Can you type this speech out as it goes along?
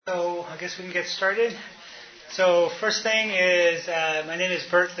I guess we can get started. So first thing is, my name is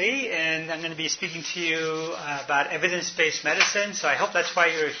Bert Lee, and I'm going to be speaking to you about evidence-based medicine. So I hope that's why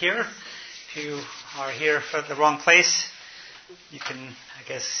you're here. If you are here for the wrong place, you can, I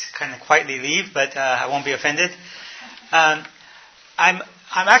guess, kind of quietly leave, but I won't be offended. I'm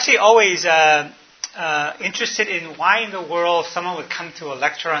actually always interested in why in the world someone would come to a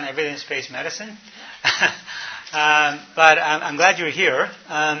lecture on evidence-based medicine. But I'm glad you're here.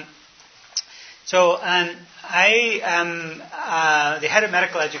 I am the head of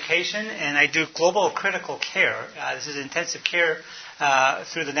medical education, and I do global critical care. This is intensive care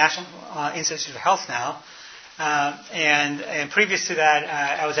through the National Institute of Health now. And previous to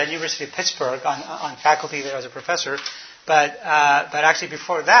that, I was at University of Pittsburgh on faculty there as a professor. But actually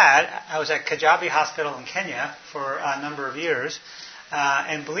before that, I was at Kajabi Hospital in Kenya for a number of years.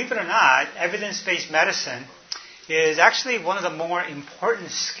 And believe it or not, evidence-based medicine is actually one of the more important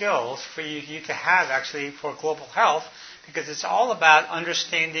skills for you to have actually for global health, because it's all about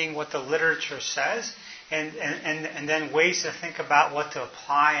understanding what the literature says and then ways to think about what to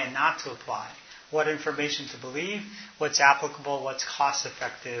apply and not to apply, what information to believe, what's applicable, what's cost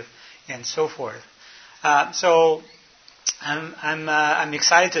effective, and so forth. So I'm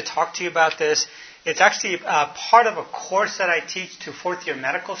excited to talk to you about this. It's actually part of a course that I teach to fourth-year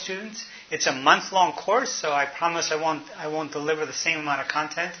medical students. It's a month-long course, so I promise I won't deliver the same amount of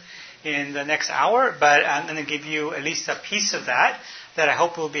content in the next hour, but I'm going to give you at least a piece of that I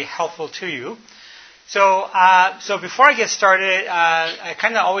hope will be helpful to you. So before I get started, I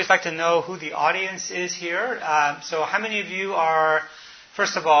kind of always like to know who the audience is here. So how many of you are,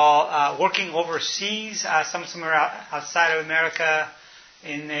 first of all, working overseas, somewhere outside of America,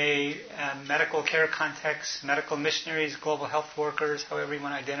 in a medical care context, medical missionaries, global health workers, however you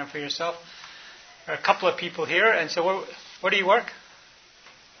want to identify yourself? There are a couple of people here. And so where do you work?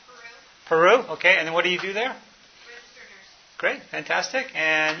 Peru. Peru, okay. And then what do you do there? Registered nurse. Great, fantastic.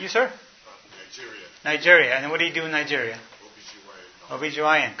 And you, sir? Nigeria. Nigeria. And then what do you do in Nigeria? OBGYN.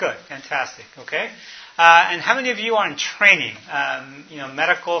 OBGYN. Good, fantastic. Okay. And how many of you are in training?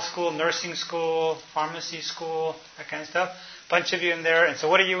 Medical school, nursing school, pharmacy school, that kind of stuff? Bunch of you in there. And so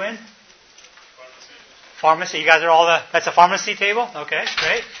what are you in? Pharmacy. You guys are all that's a pharmacy table? Okay,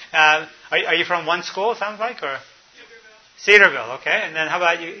 great. Are you from one school, it sounds like? Or? Cedarville, okay. And then how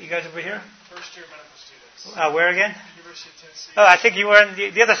about you guys over here? First year medical students. Where again? University of Tennessee. Oh, I think you were in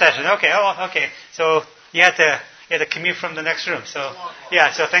the other session. Okay. Oh, okay. So you had to commute from the next room. So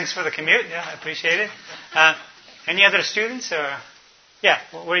yeah. So thanks for the commute. Yeah, I appreciate it. Any other students? Or yeah,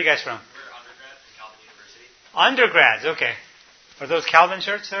 where are you guys from? We're undergrads from Calvin University. Undergrads. Okay. Are those Calvin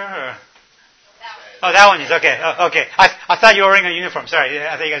shirts there? Or? Oh, that one is okay. Oh, okay. I thought you were wearing a uniform. Sorry,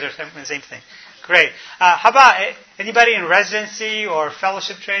 I thought you guys were the same thing. Great. How about anybody in residency or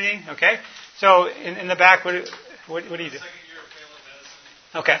fellowship training? Okay. So in the back, what do you do? Second year of family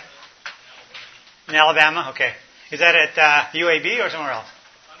medicine. Okay. In Alabama. Okay. Is that at UAB or somewhere else?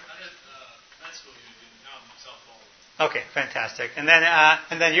 I'm at med school UAB. Now I'm in South Florida. Okay, fantastic. And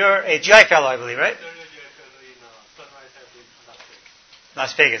then you're a GI fellow, I believe, right?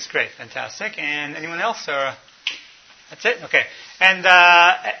 Las Vegas, great, fantastic. And anyone else, or that's it? Okay. And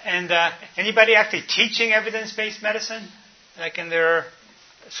anybody actually teaching evidence-based medicine, like in their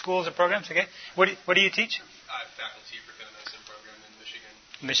schools or programs? Okay. What do you teach? Faculty for family medicine program in Michigan.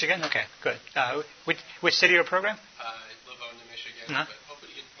 Michigan, okay, good. Which city or program? Livonia, Michigan, Uh-huh. but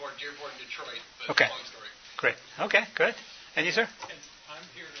hopefully get more Dearborn, Detroit. But Okay. Long story. Great. Okay, good. And you, sir? And I'm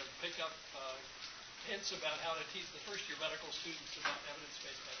here to pick up hints about how to teach the first year medical students about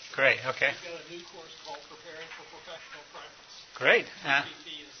evidence-based medicine. Great. Okay. We've got a new course called Preparing for Professional Practice. Great.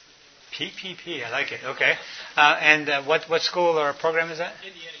 PPP is the name. PPP, I like it. Okay. And what school or program is that?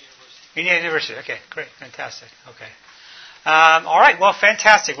 Indiana University. Indiana University. Okay, great, fantastic. Okay. All right. Well,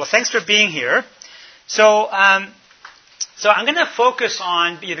 fantastic. Well, thanks for being here. So I'm going to focus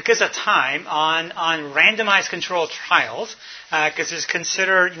on, because of time, on randomized controlled trials, because it's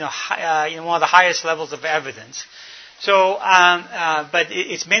considered one of the highest levels of evidence. So, but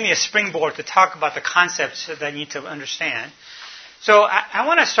it's mainly a springboard to talk about the concepts that you need to understand. So I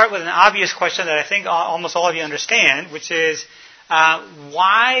want to start with an obvious question that I think almost all of you understand, which is,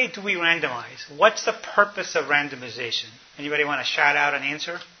 why do we randomize? What's the purpose of randomization? Anybody want to shout out an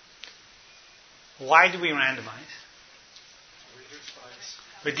answer? Why do we randomize?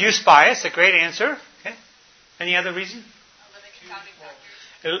 Reduce bias, a great answer. Okay. Any other reason?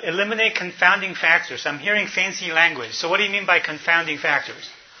 Eliminate confounding factors. I'm hearing fancy language. So what do you mean by confounding factors?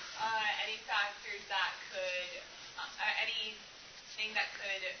 Any factors that could, anything that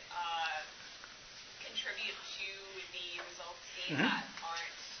could contribute to the results seen that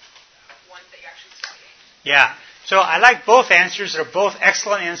aren't actually studying. Yeah. So I like both answers. They're both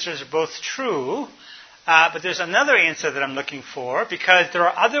excellent answers. They're both true. But there's another answer that I'm looking for because there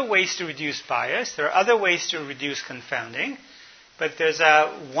are other ways to reduce bias. There are other ways to reduce confounding. But there's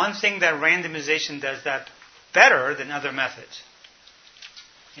one thing that randomization does that better than other methods.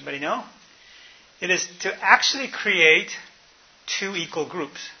 Anybody know? It is to actually create two equal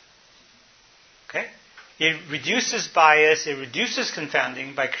groups. Okay? It reduces bias, it reduces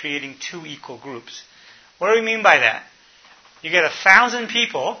confounding by creating two equal groups. What do we mean by that? You get 1,000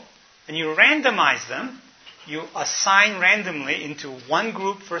 people, and you randomize them. You assign randomly into one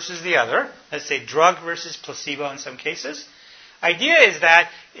group versus the other. Let's say drug versus placebo in some cases. Idea is that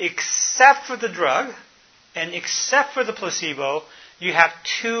except for the drug and except for the placebo, you have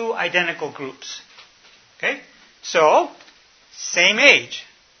two identical groups. Okay? So, same age.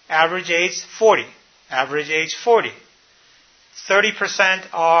 Average age 40. Average age 40. 30%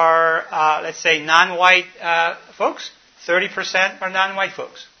 are, let's say, non-white folks. 30% are non-white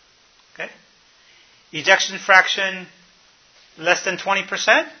folks. Okay? Ejection fraction less than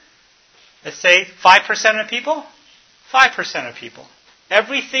 20%. Let's say 5% of people. 5% of people.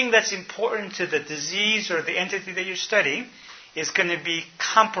 Everything that's important to the disease or the entity that you're studying is going to be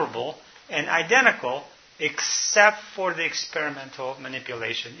comparable and identical except for the experimental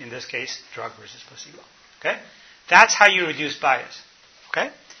manipulation, in this case, drug versus placebo. Okay? That's how you reduce bias. Okay?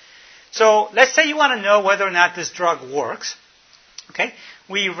 So let's say you want to know whether or not this drug works. Okay?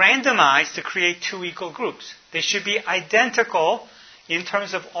 We randomize to create two equal groups. They should be identical in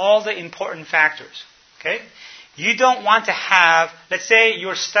terms of all the important factors. Okay? You don't want to have, let's say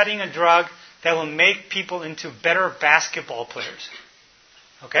you're studying a drug that will make people into better basketball players.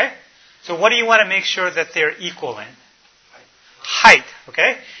 Okay? So what do you want to make sure that they're equal in? Height.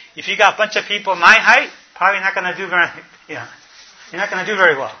 Okay? If you got a bunch of people my height, probably not going to do very, you're not going to do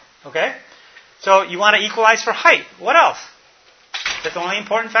very well. Okay? So you want to equalize for height. What else? Is that the only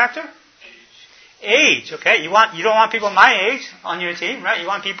important factor? Age. Okay? You don't want people my age on your team, right? You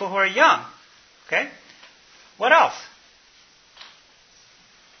want people who are young. Okay? What else?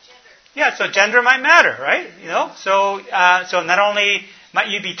 Gender. Yeah, so gender might matter, right? So not only might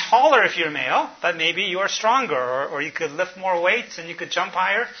you be taller if you're male, but maybe you are stronger, or you could lift more weights and you could jump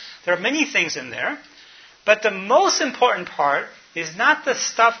higher. There are many things in there. But the most important part is not the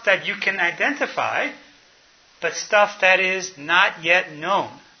stuff that you can identify, but stuff that is not yet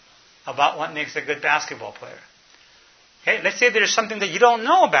known about what makes a good basketball player. Okay, let's say there's something that you don't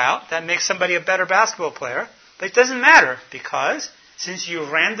know about that makes somebody a better basketball player, but it doesn't matter because since you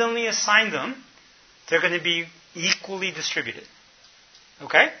randomly assign them, they're going to be equally distributed.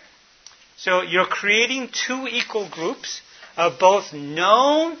 Okay? So you're creating two equal groups of both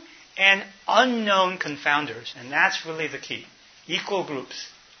known and unknown confounders, and that's really the key. Equal groups.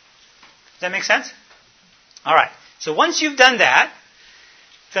 Does that make sense? All right. So once you've done that,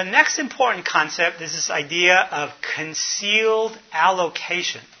 the next important concept is this idea of concealed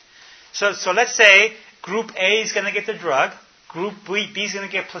allocation. So let's say group A is going to get the drug, group B is going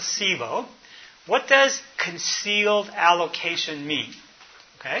to get placebo. What does concealed allocation mean?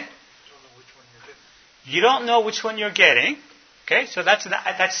 Okay? You don't know which one you're getting. Okay? So that's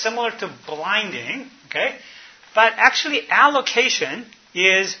similar to blinding. Okay? But actually allocation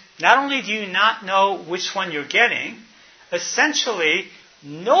is not only do you not know which one you're getting, essentially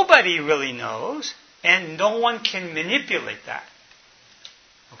nobody really knows and no one can manipulate that.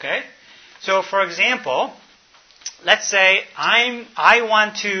 Okay? So for example, let's say I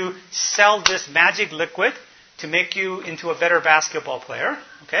want to sell this magic liquid to make you into a better basketball player.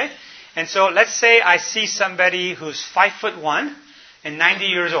 Okay? And so let's say I see somebody who's 5'1" and 90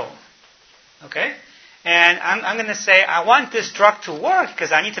 years old. Okay? And I'm going to say, I want this drug to work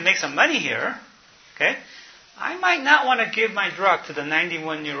because I need to make some money here. Okay? I might not want to give my drug to the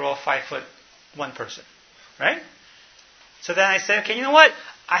 91-year-old 5'1" person. Right? So then I say, okay, you know what?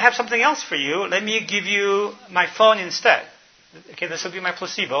 I have something else for you. Let me give you my phone instead. Okay, this will be my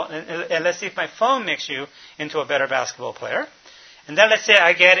placebo. And let's see if my phone makes you into a better basketball player. And then let's say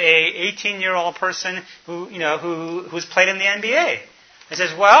I get a 18-year-old person who's played in the NBA. I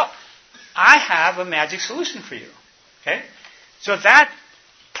says, well, I have a magic solution for you. Okay? So that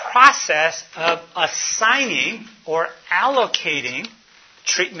process of assigning or allocating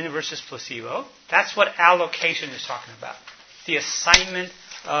treatment versus placebo, that's what allocation is talking about. The assignment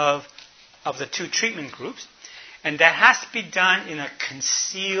of the two treatment groups. And that has to be done in a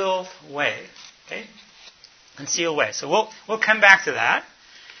concealed way. Okay? Concealed way. So we'll come back to that.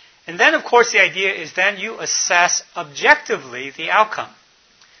 And then, of course, the idea is then you assess objectively the outcome.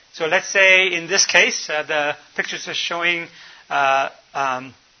 So let's say in this case, the pictures are showing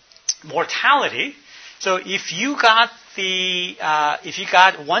mortality. So if you got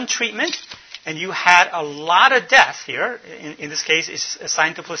one treatment and you had a lot of death here, in this case it's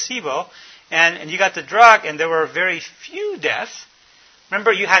assigned to placebo, and you got the drug and there were very few deaths.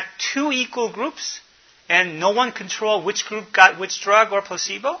 Remember, you had two equal groups and no one controlled which group got which drug or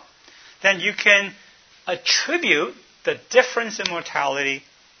placebo. Then you can attribute the difference in mortality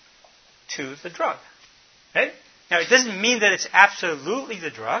to the drug. Right? Now, it doesn't mean that it's absolutely the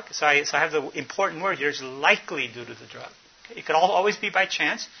drug. So I have the important word here, it's likely due to the drug. Okay? It could always be by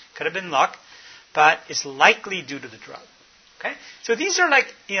chance. Could have been luck. But it's likely due to the drug. Okay? So these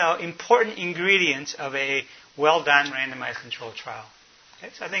are important ingredients of a well-done randomized controlled trial.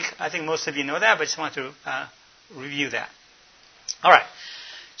 Okay? So I think most of you know that, but I just want to review that. All right.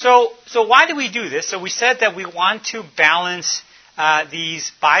 So why do we do this? So we said that we want to balance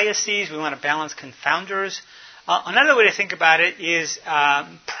these biases. We want to balance confounders. Another way to think about it is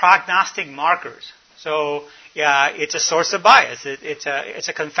prognostic markers. So it's a source of bias. It's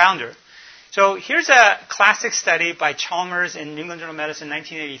a confounder. So here's a classic study by Chalmers in New England Journal of Medicine,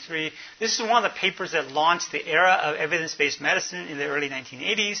 1983. This is one of the papers that launched the era of evidence-based medicine in the early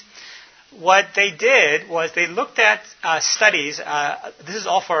 1980s. What they did was they looked at studies. This is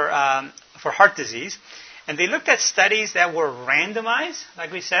all for heart disease, and they looked at studies that were randomized,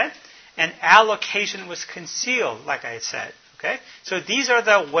 like we said, and allocation was concealed, like I had said. Okay, so these are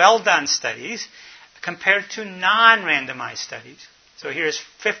the well-done studies compared to non-randomized studies. So here's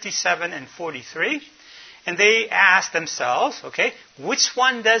 57 and 43. And they asked themselves, okay, which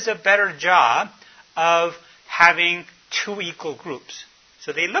one does a better job of having two equal groups?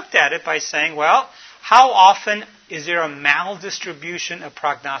 So they looked at it by saying, well, how often is there a maldistribution of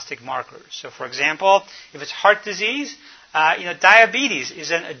prognostic markers? So for example, if it's heart disease, diabetes is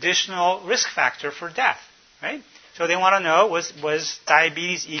an additional risk factor for death, right? So they want to know, was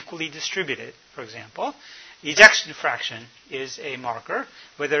diabetes equally distributed, for example? Ejection fraction is a marker,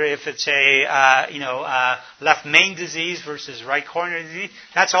 whether if it's left main disease versus right coronary disease,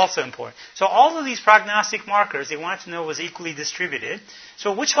 that's also important. So all of these prognostic markers, they wanted to know was equally distributed.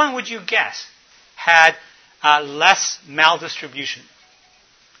 So which one would you guess had less maldistribution?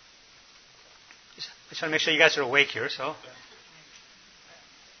 I just want to make sure you guys are awake here. So,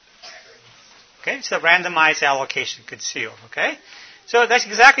 okay, it's the randomized allocation concealed. Okay. So that's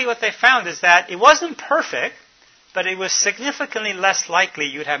exactly what they found, is that it wasn't perfect, but it was significantly less likely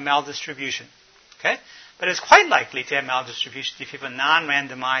you'd have maldistribution. Okay? But it's quite likely to have maldistribution if you have a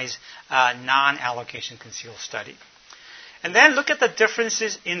non-randomized, non-allocation concealed study. And then look at the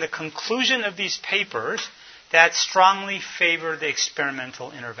differences in the conclusion of these papers that strongly favor the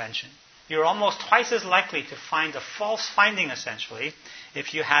experimental intervention. You're almost twice as likely to find a false finding, essentially,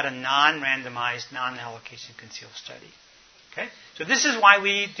 if you had a non-randomized, non-allocation concealed study. Okay? So this is why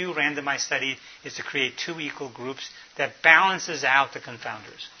we do randomized study, is to create two equal groups that balances out the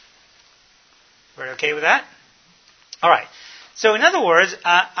confounders. We're okay with that? All right. So in other words,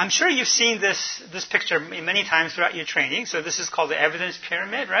 I'm sure you've seen this picture many times throughout your training. So this is called the evidence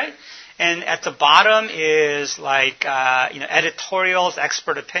pyramid, right? And at the bottom is editorials,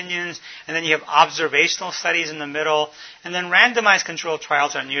 expert opinions, and then you have observational studies in the middle, and then randomized controlled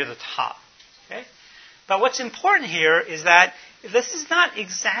trials are near the top. Okay? But what's important here is that this is not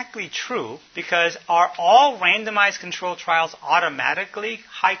exactly true, because are all randomized controlled trials automatically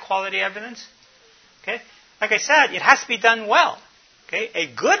high-quality evidence? Okay? Like I said, it has to be done well. Okay? A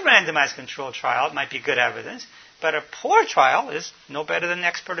good randomized controlled trial might be good evidence, but a poor trial is no better than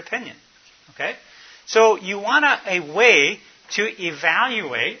expert opinion. Okay? So you want a way to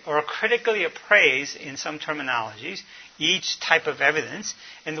evaluate or critically appraise, in some terminologies, each type of evidence.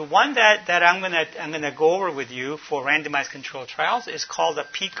 And the one that I'm going to go over with you for randomized controlled trials is called the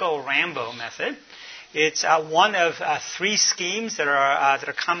Pico-Rambo method. It's one of three schemes that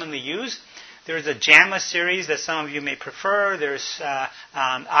are commonly used. There's a JAMA series that some of you may prefer. There's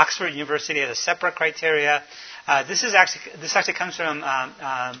Oxford University has a separate criteria. This actually comes from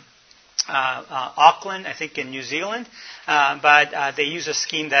Auckland, I think, in New Zealand, but they use a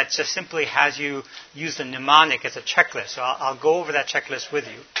scheme that just simply has you use the mnemonic as a checklist. So I'll go over that checklist with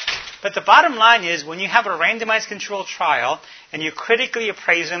you. But the bottom line is, when you have a randomized controlled trial and you critically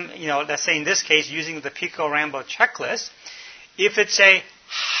appraise them, let's say in this case using the Pico-Rambo checklist, if it's a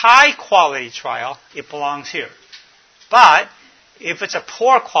high quality trial, it belongs here. But if it's a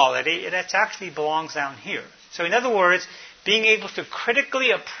poor quality, it actually belongs down here. So in other words, being able to critically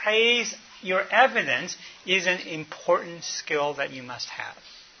appraise your evidence is an important skill that you must have.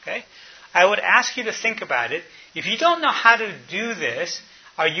 Okay? I would ask you to think about it. If you don't know how to do this,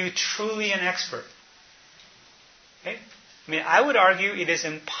 are you truly an expert? Okay? I mean, I would argue it is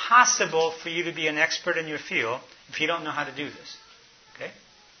impossible for you to be an expert in your field if you don't know how to do this. Okay?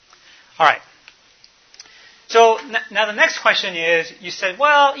 All right. So now the next question is, you said,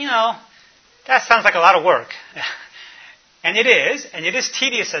 well, that sounds like a lot of work. And it is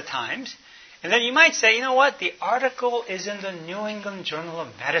tedious at times. And then you might say, you know what, the article is in the New England Journal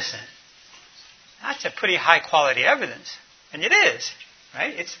of Medicine. That's a pretty high quality evidence. And it is,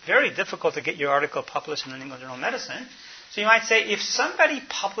 right? It's very difficult to get your article published in the New England Journal of Medicine. So you might say, if somebody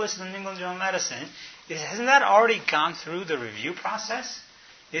published in the New England Journal of Medicine, hasn't that already gone through the review process?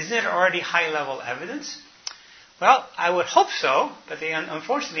 Isn't it already high-level evidence? Well, I would hope so, but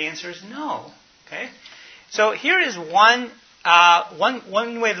unfortunately the answer is no. Okay? So here is one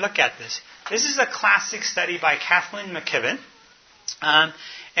way to look at this. This is a classic study by Kathleen McKibben.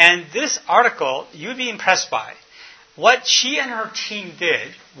 And this article, you'd be impressed by. What she and her team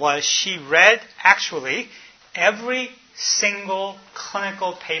did was she read, actually, every single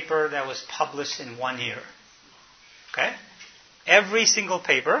clinical paper that was published in 1 year. Okay? Every single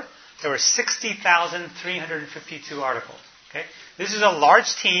paper. There were 60,352 articles. Okay? This is a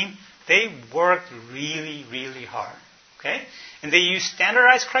large team. They worked really, really hard. Okay? And they used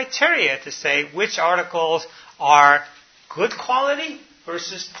standardized criteria to say which articles are good quality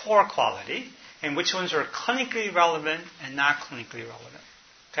versus poor quality, and which ones are clinically relevant and not clinically relevant.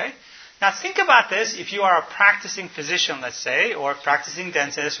 Okay? Now think about this if you are a practicing physician, let's say, or practicing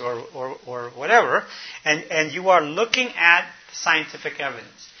dentist or whatever, and you are looking at scientific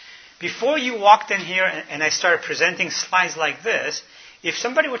evidence. Before you walked in here and I started presenting slides like this, if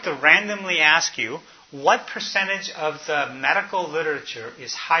somebody were to randomly ask you what percentage of the medical literature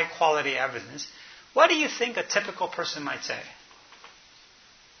is high quality evidence, what do you think a typical person might say?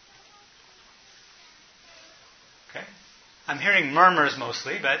 Okay. I'm hearing murmurs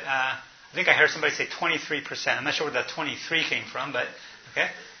mostly, but I think I heard somebody say 23%. I'm not sure where that 23 came from, but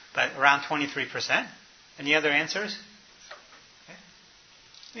okay. But around 23%. Any other answers? Okay.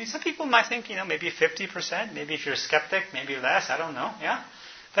 I mean, some people might think, maybe 50%. Maybe if you're a skeptic, maybe less. I don't know. Yeah.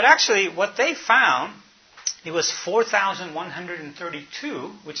 But actually, what they found, it was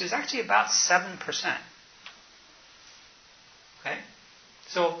 4,132, which is actually about 7%. Okay.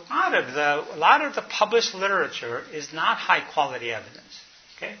 So a lot of the published literature is not high quality evidence.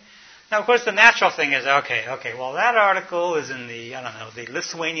 Okay. Now, of course, the natural thing is, okay, well, that article is in the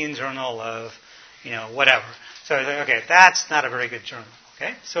Lithuanian Journal of, whatever. So, okay, that's not a very good journal.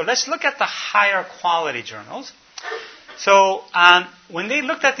 Okay. So let's look at the higher quality journals. So when they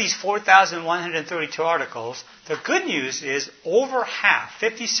looked at these 4,132 articles, the good news is over half,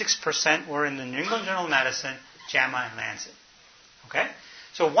 56%, were in the New England Journal of Medicine, JAMA, and Lancet. Okay?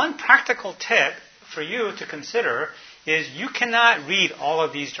 So one practical tip for you to consider is you cannot read all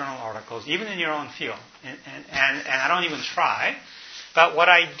of these journal articles, even in your own field. And I don't even try. But what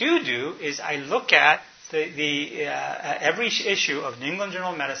I do is I look at every issue of New England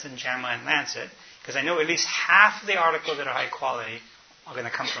Journal of Medicine, JAMA, and Lancet, because I know at least half of the articles that are high quality are going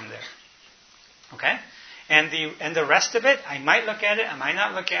to come from there. Okay? And the rest of it, I might look at it, I might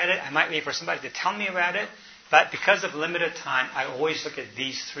not look at it, I might wait for somebody to tell me about it, but because of limited time, I always look at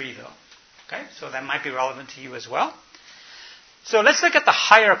these three though. Okay? So that might be relevant to you as well. So let's look at the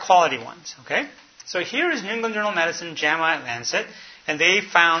higher quality ones. Okay? So here is New England Journal of Medicine, JAMA, and Lancet, and they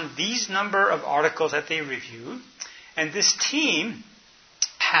found these number of articles that they reviewed, and this team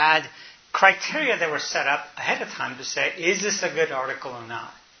had criteria that were set up ahead of time to say, is this a good article or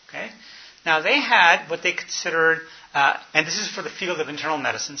not? Okay? Now, they had what they considered, and this is for the field of internal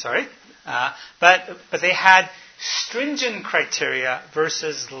medicine, but they had stringent criteria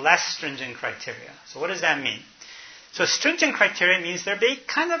versus less stringent criteria. So what does that mean? So stringent criteria means they're being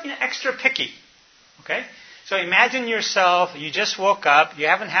kind of extra picky. Okay? So imagine yourself, you just woke up, you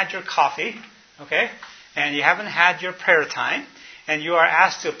haven't had your coffee, okay? And you haven't had your prayer time, and you are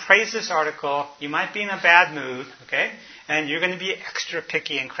asked to appraise this article. You might be in a bad mood, okay? And you're going to be extra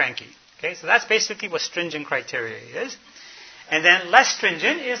picky and cranky. Okay? So that's basically what stringent criteria is. And then less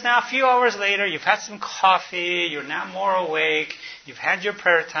stringent is now a few hours later, you've had some coffee, you're now more awake, you've had your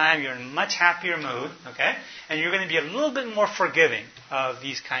prayer time, you're in a much happier mood, okay? And you're going to be a little bit more forgiving of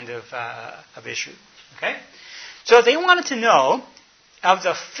these kind of issues, okay? So they wanted to know, of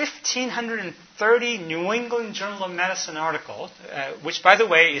the 1,530 New England Journal of Medicine articles, which, by the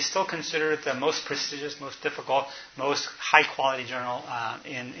way, is still considered the most prestigious, most difficult, most high-quality journal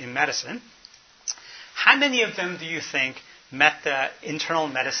in medicine, how many of them do you think met the internal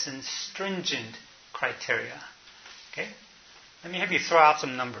medicine stringent criteria? Okay? Let me have you throw out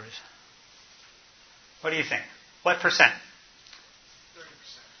some numbers. What do you think? What percent?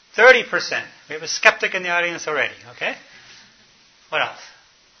 30%. We have a skeptic in the audience already, okay? What else?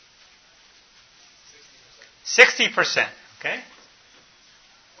 60%. Okay.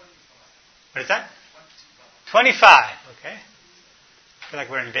 What is that? 25. Okay. I feel like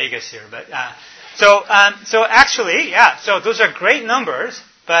we're in Vegas here, but so actually, yeah. So those are great numbers,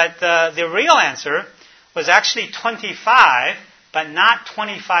 but the real answer was actually 25, but not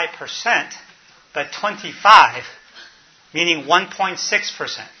 25%, but 25, meaning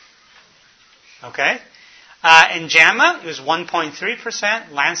 1.6%. Okay. In JAMA, it was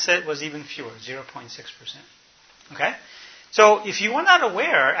 1.3%. Lancet was even fewer, 0.6%. Okay? So if you were not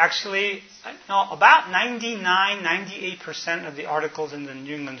aware, actually, about 98% of the articles in the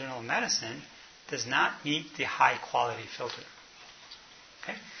New England Journal of Medicine does not meet the high quality filter.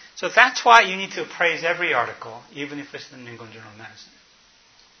 Okay? So that's why you need to appraise every article, even if it's in the New England Journal of Medicine.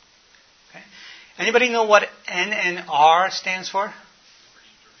 Okay? Anybody know what NNR stands for?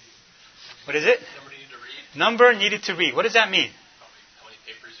 What is it? Number needed to read. What does that mean? How many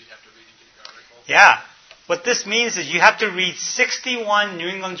papers you have to read to get your article? Yeah. What this means is you have to read 61 New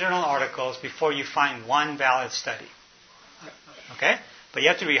England Journal articles before you find one valid study. Okay? But you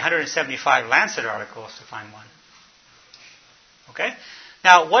have to read 175 Lancet articles to find one. Okay?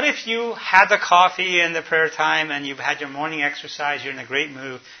 Now, what if you had the coffee and the prayer time and you've had your morning exercise, you're in a great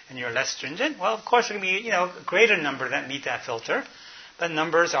mood, and you're less stringent? Well, of course, there can be, a greater number that meet that filter. But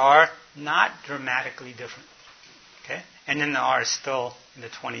numbers are not dramatically different. Okay? And then the R is still in the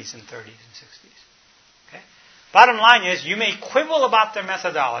 20s and 30s and 60s. Okay? Bottom line is, you may quibble about their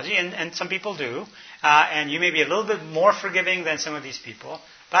methodology, and some people do, and you may be a little bit more forgiving than some of these people.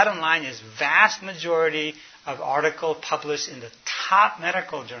 Bottom line is, vast majority of articles published in the top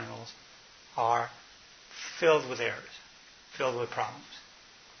medical journals are filled with errors, filled with problems.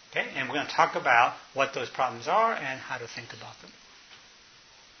 Okay? And we're going to talk about what those problems are and how to think about them.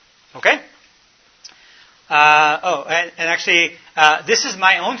 Okay? Actually, this is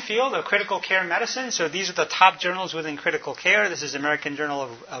my own field of critical care medicine. So these are the top journals within critical care. This is American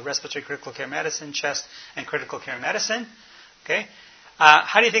Journal of Respiratory Critical Care Medicine, Chest and Critical Care Medicine. Okay?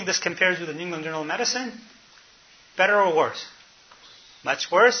 How do you think this compares with the New England Journal of Medicine? Better or worse? Much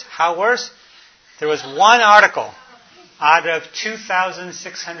worse. How worse? There was one article out of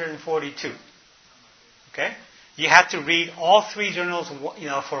 2,642. Okay? You had to read all three journals,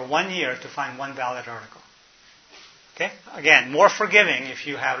 for 1 year to find one valid article. Okay? Again, more forgiving if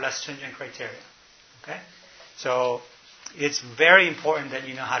you have less stringent criteria. Okay? So, it's very important that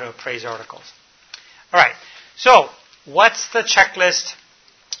you know how to appraise articles. All right. So, what's the checklist?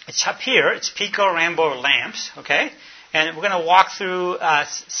 It's up here. It's PICO, Rambo, LAMPS. Okay? And we're going to walk through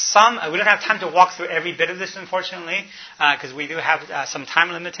some. We don't have time to walk through every bit of this, unfortunately, because we do have some time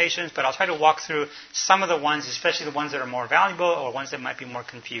limitations. But I'll try to walk through some of the ones, especially the ones that are more valuable or ones that might be more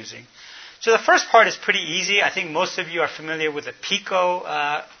confusing. So the first part is pretty easy. I think most of you are familiar with the PICO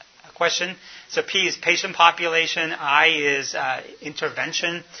question. So P is patient population, I is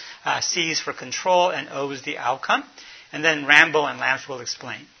intervention, C is for control, and O is the outcome. And then Rambo and LAMPS will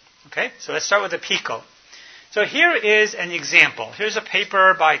explain. Okay? So let's start with the PICO. So here is an example. Here's a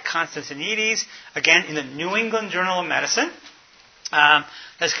paper by Constantinides, again in the New England Journal of Medicine,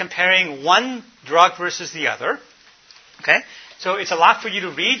 that's comparing one drug versus the other. Okay, so it's a lot for you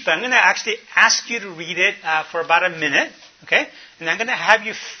to read, but I'm going to actually ask you to read it for about a minute. Okay, and I'm going to have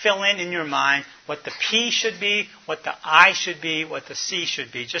you fill in your mind what the P should be, what the I should be, what the C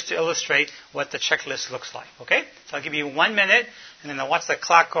should be, just to illustrate what the checklist looks like. Okay, so I'll give you 1 minute, and then I'll watch the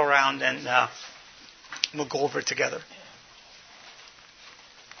clock go around and we'll go over it together.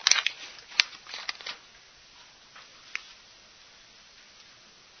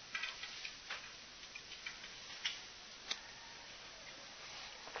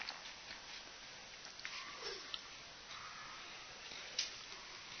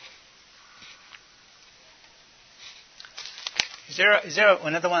 Is there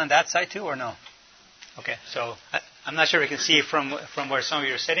another one on that side too, or no? Okay, so I'm not sure we can see it from where some of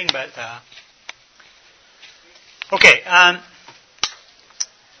you are sitting, but... Okay. All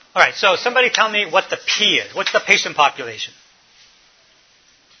right. So somebody tell me what the P is. What's the patient population?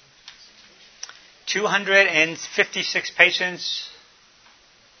 256 patients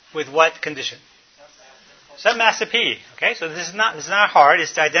with what condition? Submassive P. Okay. So this is not hard.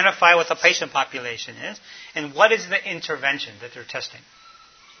 It's to identify what the patient population is and what is the intervention that they're testing.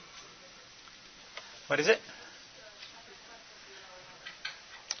 What is it?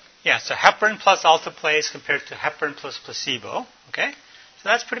 Yeah, so heparin plus alteplase compared to heparin plus placebo. Okay? So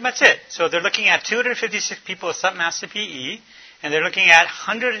that's pretty much it. So they're looking at 256 people with submassive PE, and they're looking at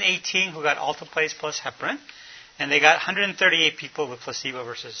 118 who got alteplase plus heparin, and they got 138 people with placebo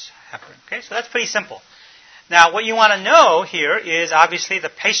versus heparin. Okay? So that's pretty simple. Now, what you want to know here is obviously the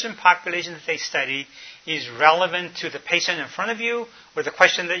patient population that they studied is relevant to the patient in front of you or the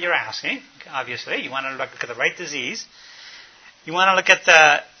question that you're asking. Obviously, you want to look at the right disease. You want to look at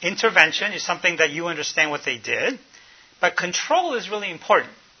the intervention is something that you understand what they did. But control is really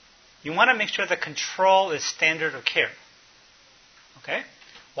important. You want to make sure the control is standard of care. Okay?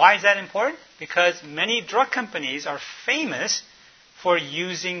 Why is that important? Because many drug companies are famous for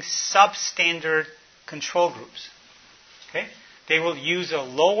using substandard control groups. Okay? They will use a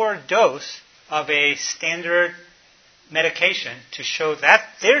lower dose of a standard medication to show that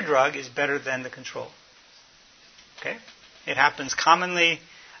their drug is better than the control. Okay? It happens commonly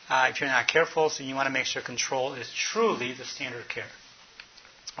if you're not careful, so you want to make sure control is truly the standard of care.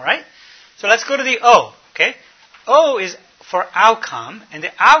 All right? So let's go to the O. Okay? O is for outcome, and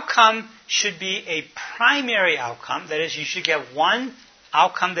the outcome should be a primary outcome. That is, you should get one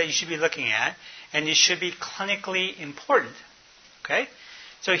outcome that you should be looking at, and it should be clinically important. Okay?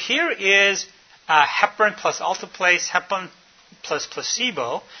 So here is heparin plus alteplase, heparin plus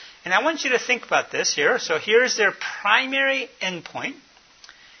placebo. And I want you to think about this here. So here's their primary endpoint.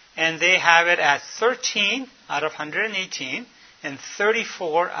 And they have it at 13 out of 118 and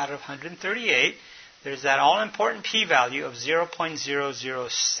 34 out of 138. There's that all-important p-value of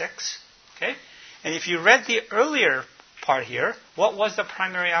 0.006. Okay? And if you read the earlier part here, what was the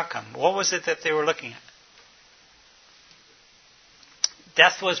primary outcome? What was it that they were looking at?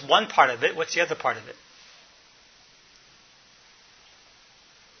 Death was one part of it. What's the other part of it?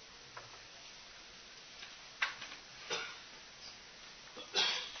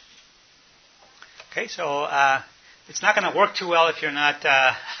 Okay, so it's not going to work too well if you're not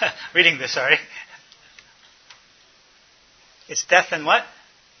reading this, sorry. It's death and what?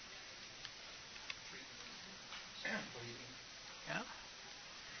 Yeah.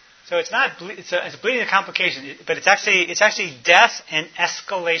 So it's not it's a bleeding complication, but it's actually death and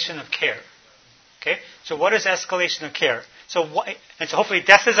escalation of care. Okay, so what is escalation of care? So hopefully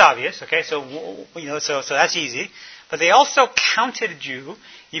death is obvious. Okay, so so that's easy. But they also counted you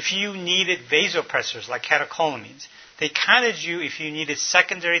if you needed vasopressors like catecholamines. They counted you if you needed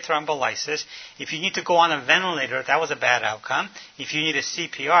secondary thrombolysis. If you need to go on a ventilator, that was a bad outcome. If you needed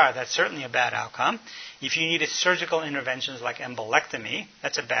CPR, that's certainly a bad outcome. If you needed surgical interventions like embolectomy,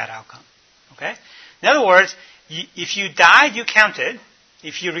 that's a bad outcome. Okay? In other words, if you died, you counted.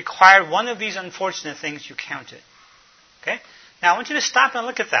 If you required one of these unfortunate things, you counted. Okay? Now, I want you to stop and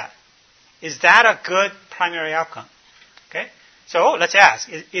look at that. Is that a good primary outcome? Okay? So, let's ask,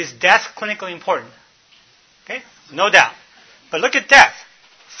 is death clinically important? Okay? No doubt. But look at death.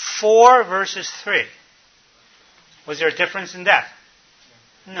 4 versus 3. Was there a difference in death?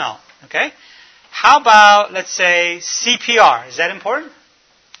 No. Okay? How about, let's say, CPR? Is that important?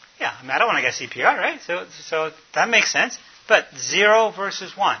 Yeah. I don't want to get CPR, right? So that makes sense. But 0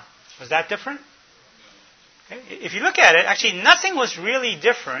 versus 1. Was that different? Okay. If you look at it, actually nothing was really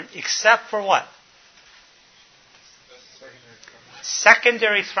different except for what?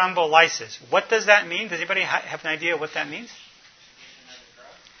 Secondary thrombolysis. What does that mean? Does anybody have an idea what that means?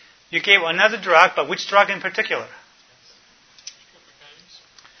 You gave another drug, but which drug in particular?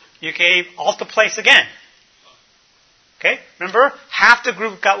 You gave alteplase again. Okay? Remember, half the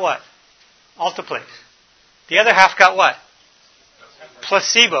group got what? Alteplase. The other half got what?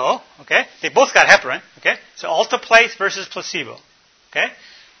 Placebo. Okay? They both got heparin. Okay? So alteplase versus placebo. Okay?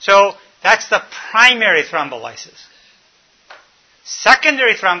 So that's the primary thrombolysis.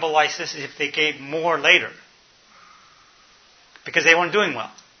 Secondary thrombolysis is if they gave more later. Because they weren't doing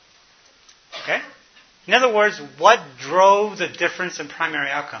well. Okay? In other words, what drove the difference in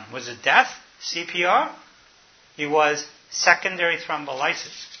primary outcome? Was it death? CPR? It was secondary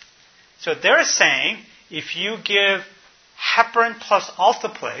thrombolysis. So they're saying if you give heparin plus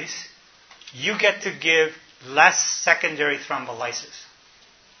alteplase, you get to give less secondary thrombolysis.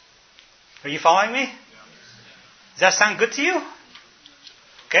 Are you following me? Does that sound good to you?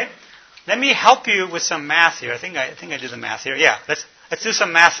 Okay. Let me help you with some math here. I think I did the math here. Yeah. Let's do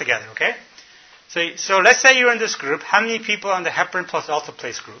some math together. Okay. So let's say you're in this group. How many people are in the heparin plus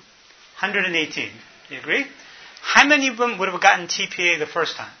alteplase group? 118. Do you agree? How many of them would have gotten TPA the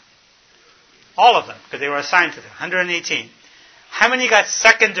first time? All of them, because they were assigned to them. 118. How many got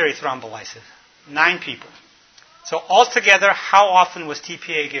secondary thrombolysis? 9 people. So altogether, how often was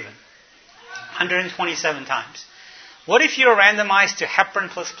TPA given? 127 times. What if you were randomized to heparin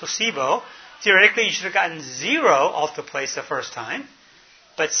plus placebo? Theoretically, you should have gotten 0 alteplase the first time,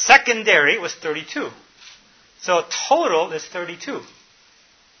 but secondary was 32. So total is 32.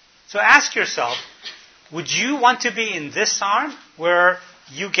 So ask yourself, would you want to be in this arm where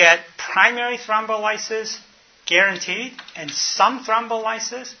you get primary thrombolysis guaranteed, and some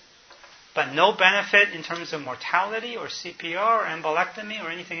thrombolysis, but no benefit in terms of mortality or CPR or embolectomy or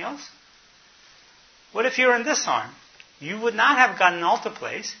anything else? What if you're in this arm? You would not have gotten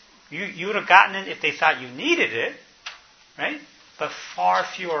alteplase. You would have gotten it if they thought you needed it, right? But far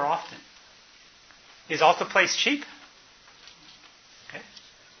fewer often. Is alteplase cheap? Okay.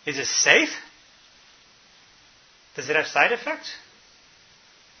 Is it safe? Does it have side effects?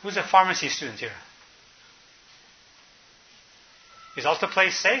 Who's a pharmacy student here? Is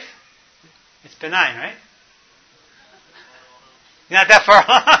alteplase safe? It's benign, right? Not that far.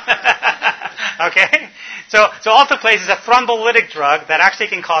 Okay? So alteplase is a thrombolytic drug that actually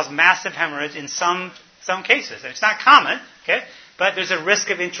can cause massive hemorrhage in some cases. And it's not common, okay? But there's a risk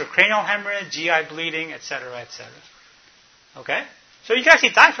of intracranial hemorrhage, GI bleeding, etc., etc. Okay? So you can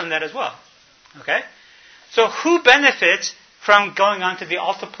actually die from that as well. Okay? So who benefits from going on to the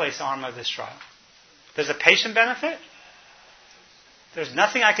alteplase arm of this trial? Does the patient benefit? There's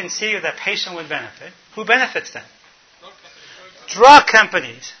nothing I can see that patient would benefit. Who benefits then? Drug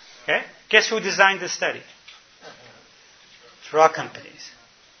companies. Okay? Guess who designed this study? Drug companies.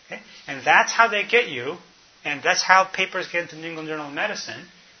 Okay? And that's how they get you, and that's how papers get into the New England Journal of Medicine,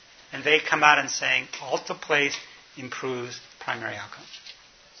 and they come out and saying alteplase improves primary outcome.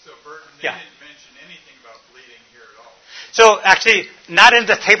 So, Burton, they Yeah. didn't mention anything about bleeding here at all. So actually, not in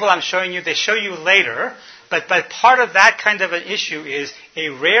the table I'm showing you. They show you later. But part of that kind of an issue is a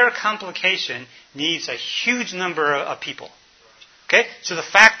rare complication needs a huge number of people. Okay? So the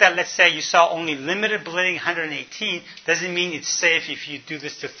fact that, let's say, you saw only limited bleeding, 118, doesn't mean it's safe if you do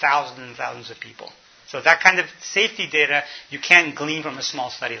this to thousands and thousands of people. So that kind of safety data you can't glean from a small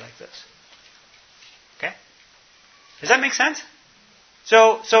study like this. Okay? Does that make sense?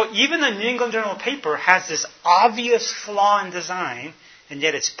 So even the New England Journal paper has this obvious flaw in design, and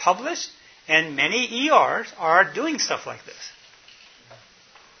yet it's published, and many ERs are doing stuff like this.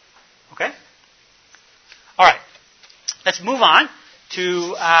 Okay? All right. Let's move on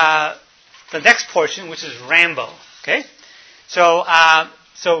to the next portion, which is Rambo. Okay? So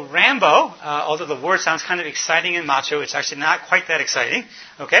Rambo, although the word sounds kind of exciting and macho, it's actually not quite that exciting.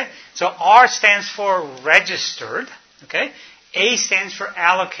 Okay? So R stands for registered. Okay? A stands for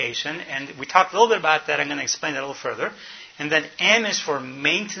allocation, and we talked a little bit about that. I'm going to explain that a little further. And then M is for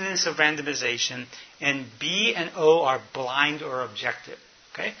maintenance of randomization, and B and O are blind or objective.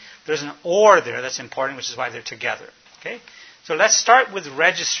 Okay? There's an or there that's important, which is why they're together. Okay? So let's start with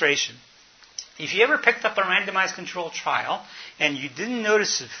registration. If you ever picked up a randomized controlled trial and you didn't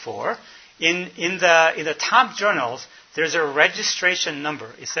notice it before, in the top journals, there's a registration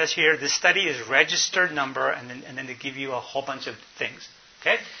number. It says here, this study is registered number, and then they give you a whole bunch of things.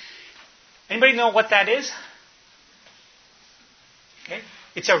 Okay? Anybody know what that is? Okay?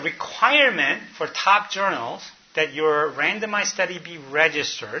 It's a requirement for top journals that your randomized study be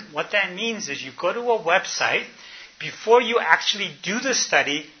registered. What that means is you go to a website, before you actually do the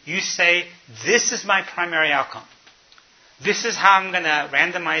study, you say, this is my primary outcome. This is how I'm going to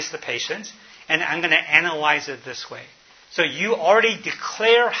randomize the patients, and I'm going to analyze it this way. So you already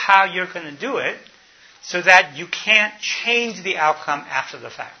declare how you're going to do it so that you can't change the outcome after the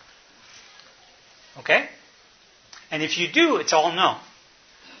fact. Okay? And if you do, it's all known.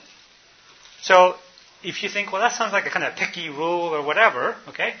 So if you think, well, that sounds like a kind of picky rule or whatever,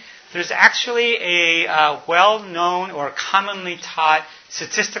 okay, there's actually a well-known or commonly taught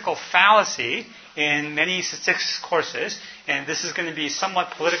statistical fallacy in many statistics courses, and this is going to be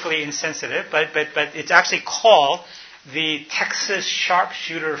somewhat politically insensitive, but it's actually called the Texas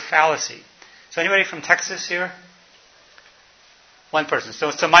sharpshooter fallacy. So anybody from Texas here? One person.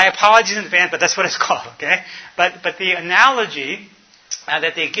 So my apologies in advance, but that's what it's called, okay? But the analogy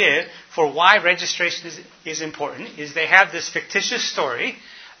that they give for why registration is important is they have this fictitious story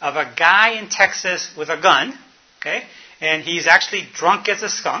of a guy in Texas with a gun, okay? And he's actually drunk as a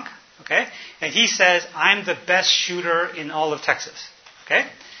skunk, okay? And he says, I'm the best shooter in all of Texas, okay?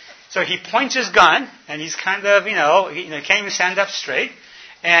 So he points his gun, and he's kind of, can't even stand up straight.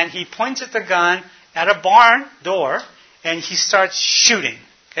 And he points at the gun at a barn door, and he starts shooting,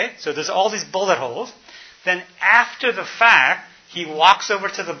 okay? So there's all these bullet holes. Then after the fact, he walks over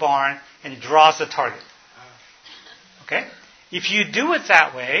to the barn and draws the target, okay? If you do it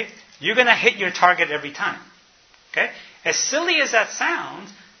that way, you're going to hit your target every time, okay? As silly as that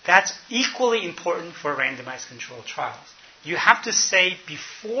sounds, that's equally important for randomized controlled trials. You have to say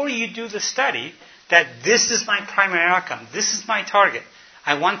before you do the study that this is my primary outcome, this is my target.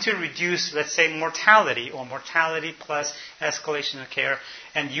 I want to reduce, let's say, mortality or mortality plus escalation of care,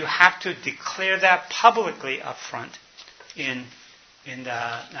 and you have to declare that publicly up front in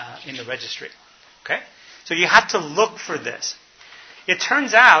the registry. Okay? So you have to look for this. It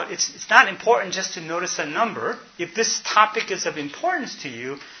turns out it's not important just to notice a number. If this topic is of importance to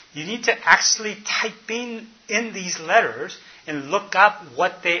you, you need to actually type in these letters and look up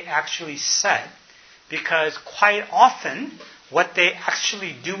what they actually said. Because quite often, what they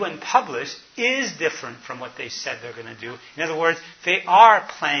actually do and publish is different from what they said they're going to do. In other words, they are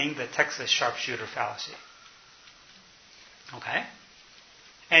playing the Texas sharpshooter fallacy. Okay?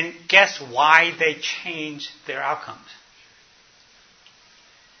 And guess why they change their outcomes?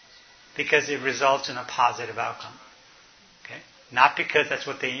 Because it results in a positive outcome. Okay? Not because that's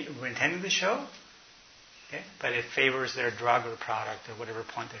what they were intending to show, okay? But it favors their drug or product or whatever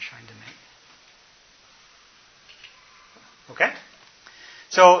point they're trying to make. Okay?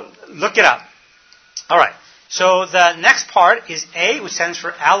 So, look it up. Alright. So, the next part is A, which stands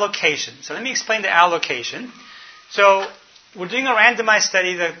for allocation. So, let me explain the allocation. So, we're doing a randomized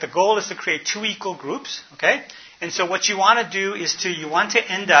study. The goal is to create 2 equal groups. Okay? And so, what you want to do is you want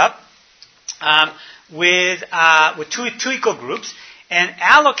to end up with two equal groups. And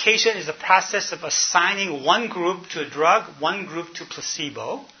allocation is the process of assigning one group to a drug, one group to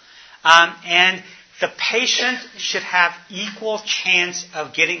placebo. And the patient should have equal chance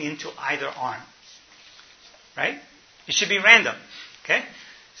of getting into either arm. Right? It should be random. Okay?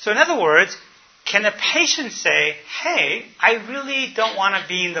 So in other words, can a patient say, hey, I really don't want to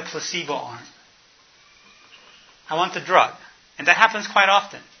be in the placebo arm. I want the drug. And that happens quite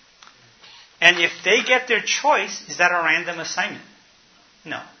often. And if they get their choice, is that a random assignment?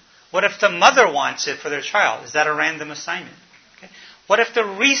 No. What if the mother wants it for their child? Is that a random assignment? Okay. What if the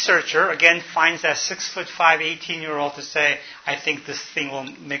researcher, again, finds that 6'5", 18-year-old to say, I think this thing will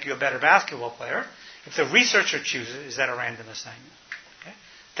make you a better basketball player? If the researcher chooses, is that a random assignment? Okay.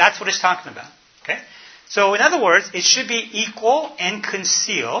 That's what it's talking about. Okay. So in other words, it should be equal and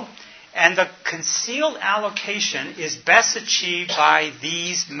concealed. And the concealed allocation is best achieved by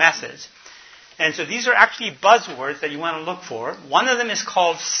these methods. And so these are actually buzzwords that you want to look for. One of them is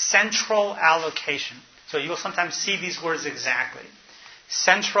called central allocation. So you'll sometimes see these words exactly.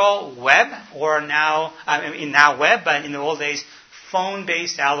 Central web, or now web, but in the old days,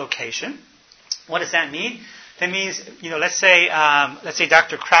 phone-based allocation. What does that mean? That means, let's say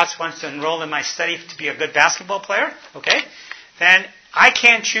Dr. Krautz wants to enroll in my study to be a good basketball player. Okay? Then I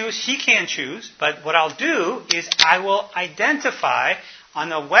can't choose, he can't choose, but what I'll do is I will identify on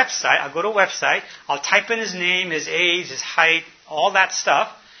a website, I'll go to a website, I'll type in his name, his age, his height, all that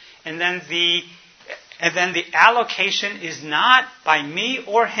stuff, and then the allocation is not by me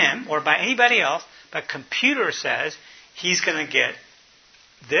or him or by anybody else, but computer says he's going to get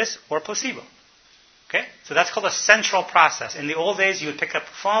this or placebo. Okay? So that's called a central process. In the old days, you would pick up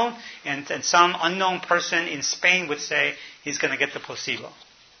the phone, and some unknown person in Spain would say he's going to get the placebo.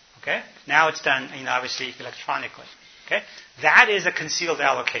 Okay? Now it's done, obviously electronically. Okay? That is a concealed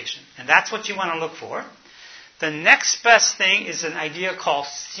allocation. And that's what you want to look for. The next best thing is an idea called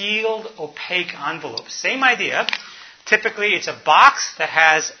sealed opaque envelopes. Same idea. Typically, it's a box that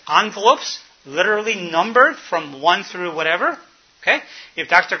has envelopes literally numbered from 1 through whatever. Okay? If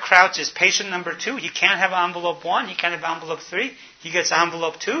Dr. Crouch is patient number 2, he can't have envelope 1, he can't have envelope 3, he gets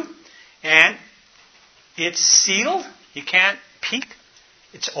envelope 2, and it's sealed. You can't peek.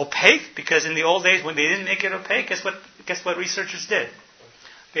 It's opaque, because in the old days when they didn't make it opaque, guess what researchers did?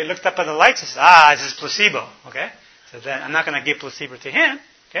 They looked up at the lights and said, this is placebo. Okay? So then I'm not going to give placebo to him.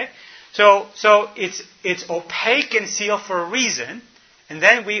 Okay? So it's opaque and sealed for a reason, and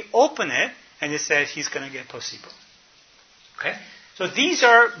then we open it and it says he's going to get placebo. Okay? So these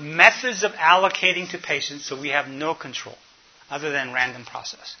are methods of allocating to patients, so we have no control other than random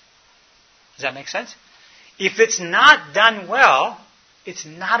process. Does that make sense? If it's not done well, it's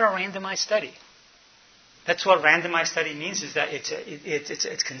not a randomized study. That's what randomized study means, is that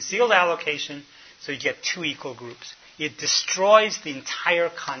it's concealed allocation, so you get 2 equal groups. It destroys the entire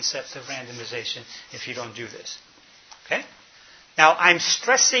concept of randomization if you don't do this. Okay? Now, I'm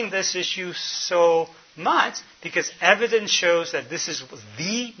stressing this issue so much because evidence shows that this is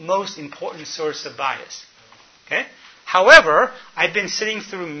the most important source of bias. Okay? However, I've been sitting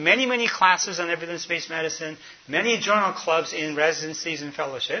through many, many classes on evidence-based medicine, many journal clubs in residencies and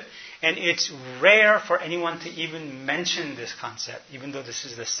fellowship, and it's rare for anyone to even mention this concept, even though this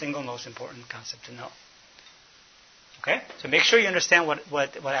is the single most important concept to know. Okay? So make sure you understand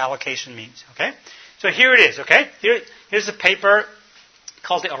what allocation means. Okay? So here it is. Okay? Here's a paper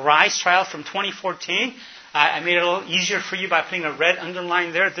called the ARISE trial from 2014. I made it a little easier for you by putting a red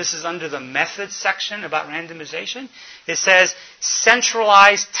underline there. This is under the methods section about randomization. It says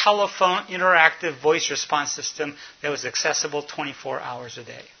centralized telephone interactive voice response system that was accessible 24 hours a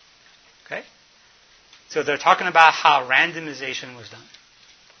day. Okay? So they're talking about how randomization was done.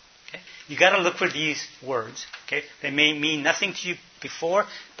 Okay? You got to look for these words. Okay? They may mean nothing to you before,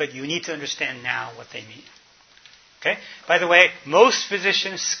 but you need to understand now what they mean. Okay? By the way, most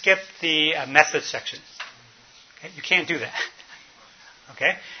physicians skip the method section. Okay? You can't do that.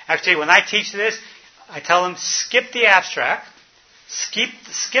 Okay? Actually, when I teach this, I tell them skip the abstract,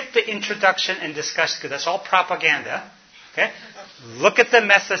 skip the introduction and discussion, because that's all propaganda. Okay? Look at the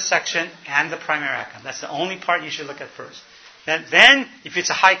method section and the primary outcome. That's the only part you should look at first. Then, if it's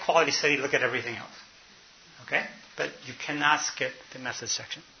a high-quality study, look at everything else. Okay? But you cannot skip the method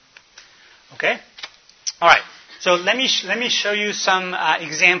section. Okay? All right. So let me show you some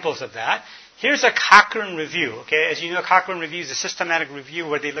examples of that. Here's a Cochrane review. Okay? As you know, Cochrane review is a systematic review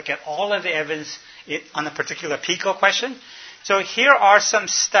where they look at all of the evidence on a particular PICO question. So here are some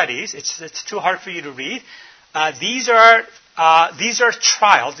studies. It's too hard for you to read. These are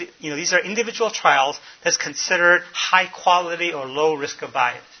trials. These are individual trials that's considered high quality or low risk of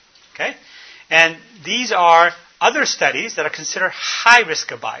bias. Okay, and these are other studies that are considered high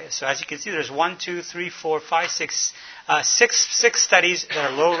risk of bias. So as you can see, there's 1, 2, 3, 4, 5, 6, 6 studies that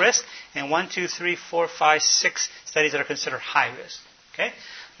are low risk, and 1, 2, 3, 4, 5, 6 studies that are considered high risk. Okay,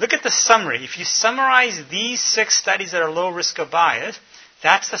 look at the summary. If you summarize these 6 studies that are low risk of bias,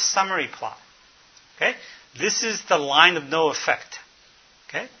 that's the summary plot. Okay. This is the line of no effect.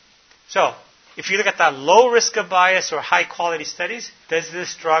 Okay? So, if you look at the low risk of bias or high quality studies, does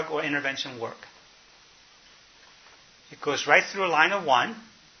this drug or intervention work? It goes right through a line of 1,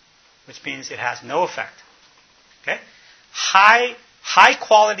 which means it has no effect. Okay? High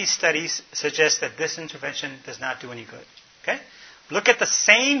quality studies suggest that this intervention does not do any good. Okay? Look at the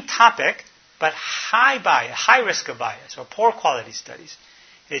same topic, but high risk of bias or poor quality studies.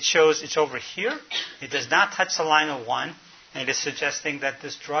 It shows it's over here. It does not touch the line of 1, and it is suggesting that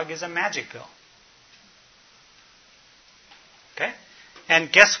this drug is a magic pill. Okay? And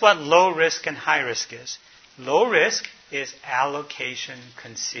guess what low risk and high risk is? Low risk is allocation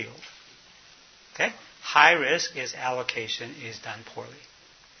concealed. Okay? High risk is allocation is done poorly.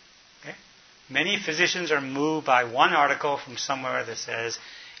 Okay? Many physicians are moved by one article from somewhere that says,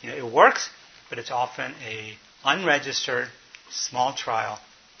 it works, but it's often a unregistered small trial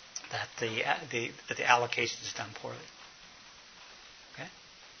that the allocation is done poorly. Okay?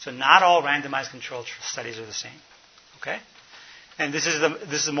 So not all randomized controlled studies are the same. Okay? And this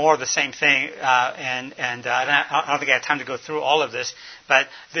is more of the same thing, and I don't think I have time to go through all of this, but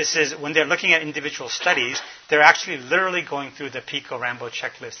this is, when they're looking at individual studies, they're actually literally going through the PICO-Rambo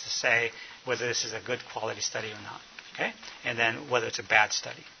checklist to say whether this is a good quality study or not. Okay? And then whether it's a bad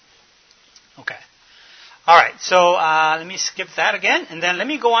study. Okay. All right, so let me skip that again, and then let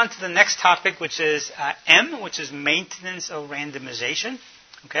me go on to the next topic, which is M, which is maintenance of randomization.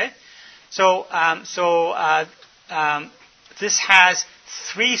 Okay, so this has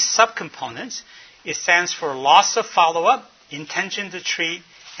 3 subcomponents. It stands for loss of follow-up, intention to treat,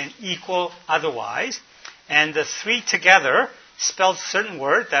 and equal otherwise. And the 3 together spells a certain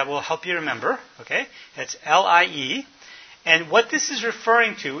word that will help you remember. Okay, it's LIE, and what this is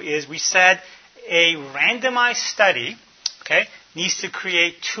referring to is we said a randomized study, okay, needs to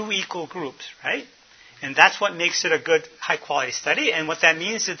create 2 equal groups, right? And that's what makes it a good, high-quality study. And what that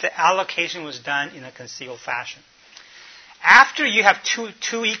means is the allocation was done in a concealed fashion. After you have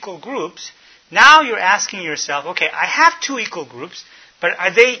two equal groups, now you're asking yourself, okay, I have 2 equal groups, but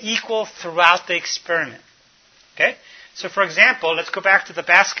are they equal throughout the experiment? Okay? So, for example, let's go back to the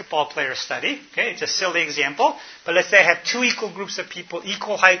basketball player study. Okay, it's a silly example, but let's say I have 2 equal groups of people,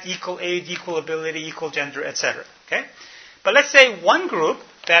 equal height, equal age, equal ability, equal gender, etc. Okay, but let's say one group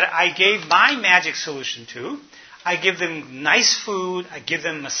that I gave my magic solution to, I give them nice food, I give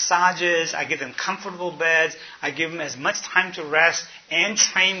them massages, I give them comfortable beds, I give them as much time to rest and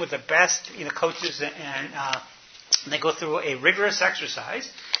train with the best coaches, and they go through a rigorous exercise.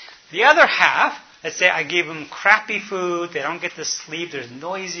 The other half, let's say I gave them crappy food, they don't get to sleep, there's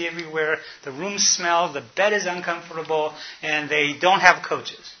noisy everywhere, the room smells, the bed is uncomfortable, and they don't have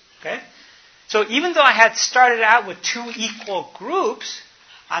coaches. Okay? So even though I had started out with 2 equal groups,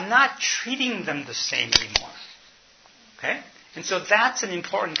 I'm not treating them the same anymore. Okay? And so that's an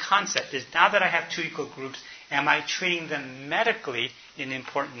important concept, is now that I have 2 equal groups, am I treating them medically in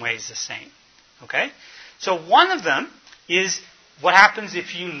important ways the same? Okay? So one of them is what happens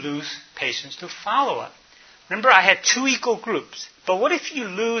if you lose patients to follow-up. Remember, I had 2 equal groups. But what if you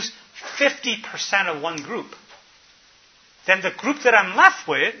lose 50% of one group? Then the group that I'm left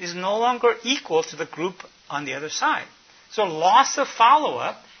with is no longer equal to the group on the other side. So loss of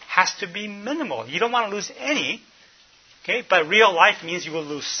follow-up has to be minimal. You don't want to lose any, Okay, but real life means you will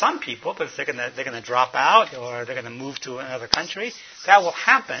lose some people because they're gonna drop out or they're gonna move to another country. That will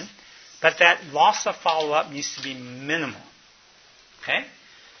happen, but that loss of follow-up needs to be minimal. Okay,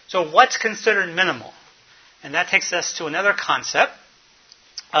 so what's considered minimal? And that takes us to another concept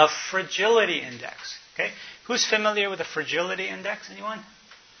of fragility index. Okay, who's familiar with the fragility index? Anyone?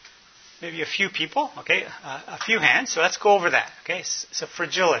 Maybe a few people. Okay, a few hands. So let's go over that. Okay, so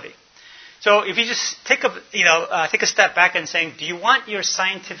fragility. So if you just take a step back and saying, do you want your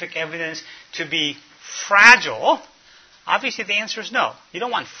scientific evidence to be fragile? Obviously, the answer is no. You don't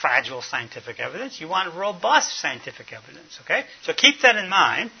want fragile scientific evidence. You want robust scientific evidence. Okay, so keep that in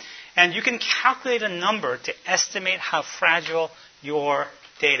mind, and you can calculate a number to estimate how fragile your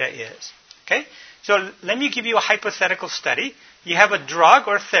data is. Okay, so let me give you a hypothetical study. You have a drug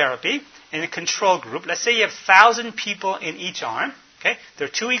or therapy in a control group. Let's say you have 1,000 people in each arm. Okay, there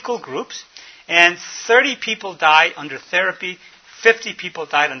are 2 equal groups. And 30 people died under therapy, 50 people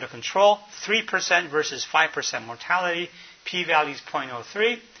died under control, 3% versus 5% mortality, p-value is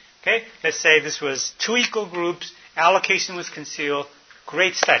 0.03. Okay, let's say this was 2 equal groups, allocation was concealed,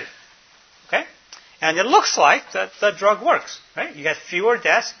 great study. Okay, and it looks like that the drug works, right? You got fewer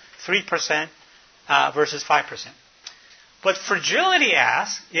deaths, 3% versus 5%. What fragility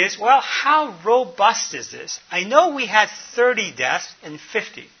asks is, well, how robust is this? I know we had 30 deaths and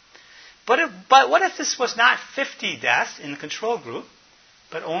 50. But what if this was not 50 deaths in the control group,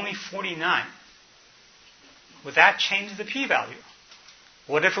 but only 49? Would that change the p-value?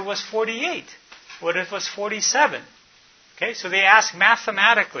 What if it was 48? What if it was 47? Okay, so they ask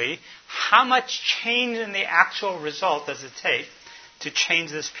mathematically, how much change in the actual result does it take to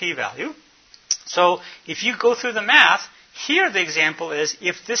change this p-value? So if you go through the math, here the example is,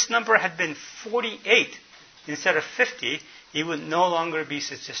 if this number had been 48 instead of 50, it would no longer be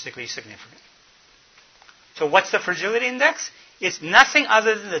statistically significant. So what's the fragility index? It's nothing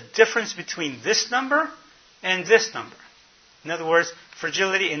other than the difference between this number and this number. In other words,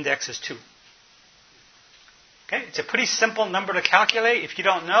 fragility index is 2. Okay, it's a pretty simple number to calculate. If you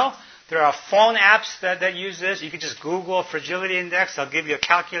don't know, there are phone apps that use this. You can just Google fragility index. They'll give you a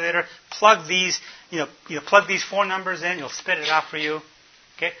calculator. Plug these, plug these 4 numbers in. It'll spit it out for you.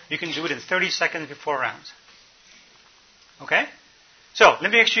 Okay, you can do it in 30 seconds before rounds. Okay? So, let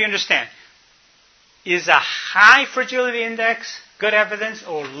me make sure you understand. Is a high fragility index good evidence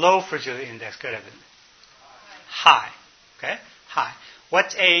or low fragility index good evidence? High. Okay? High.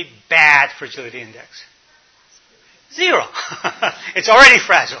 What's a bad fragility index? 0. It's already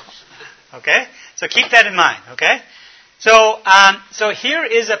fragile. Okay? So keep that in mind. Okay? So here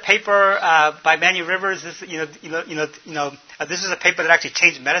is a paper by Manny Rivers. This, this is a paper that actually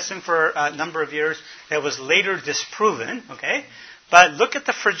changed medicine for a number of years. That was later disproven. Okay, but look at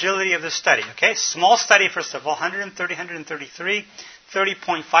the fragility of the study. Okay, small study first of all, 130, 133,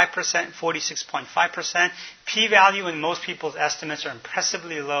 30.5%, 46.5%. P-value in most people's estimates are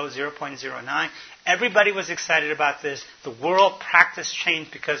impressively low, 0.09. Everybody was excited about this. The world practice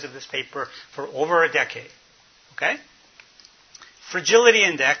changed because of this paper for over a decade. Okay. Fragility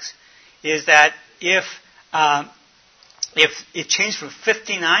index is that if it changed from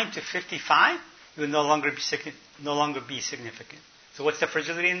 59 to 55, it would no longer be significant. So what's the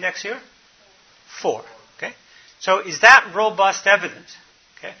fragility index here? 4. Okay. So is that robust evidence?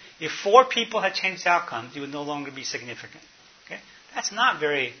 Okay. If 4 people had changed outcomes, it would no longer be significant. Okay. That's not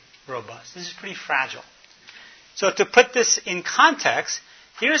very robust. This is pretty fragile. So to put this in context,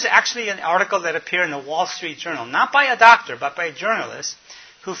 here's actually an article that appeared in the Wall Street Journal, not by a doctor, but by a journalist,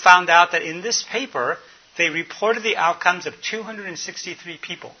 who found out that in this paper, they reported the outcomes of 263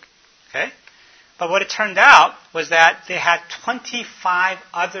 people. Okay? But what it turned out was that they had 25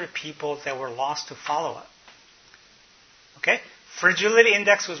 other people that were lost to follow-up. Okay? Fragility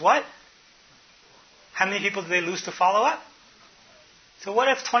index was what? How many people did they lose to follow-up? So what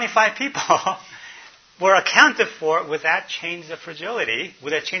if 25 people were accounted for? Would that change the fragility?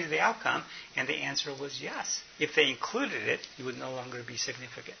 Would that change the outcome? And the answer was yes. If they included it, it would no longer be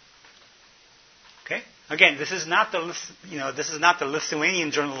significant. Okay. Again, this is not the Lithuanian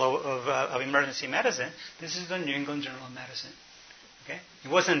Journal of Emergency Medicine. This is the New England Journal of Medicine. Okay.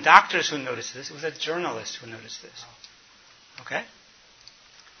 It wasn't doctors who noticed this. It was a journalist who noticed this. Okay.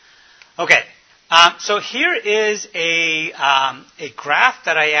 Okay. So here is a graph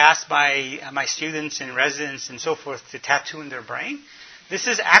that I asked my students and residents and so forth to tattoo in their brain. This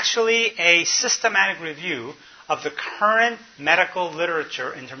is actually a systematic review of the current medical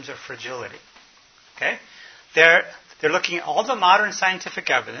literature in terms of fragility. Okay, they're looking at all the modern scientific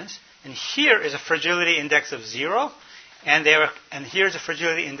evidence, and here is a fragility index of 0, and here's a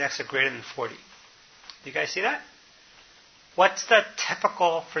fragility index of greater than 40. Do you guys see that? What's the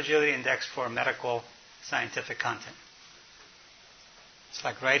typical fragility index for medical scientific content? It's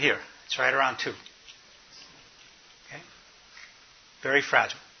like right here. It's right around 2. Okay? Very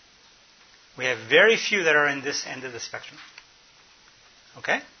fragile. We have very few that are in this end of the spectrum.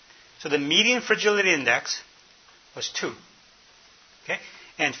 Okay? So the median fragility index was 2. Okay?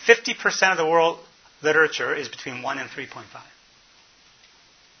 And 50% of the world literature is between 1 and 3.5.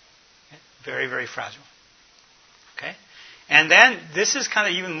 Okay? Very, very fragile. Okay? And then this is kind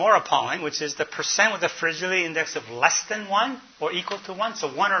of even more appalling, which is the percent with a fragility index of less than 1 or equal to 1, so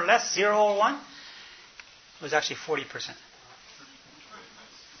 1 or less, 0 or 1, was actually 40%.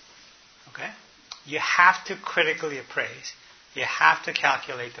 Okay? You have to critically appraise. You have to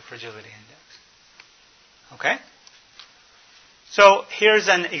calculate the fragility index. Okay? So here's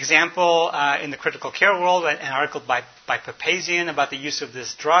an example in the critical care world, an article by Papazian about the use of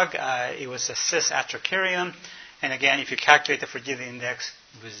this drug. It was a cis-atracurium. And again, if you calculate the fragility index,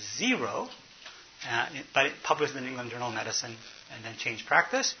 it was 0. But it published in the New England Journal of Medicine and then changed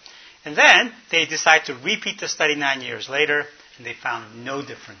practice. And then they decided to repeat the study 9 years later, and they found no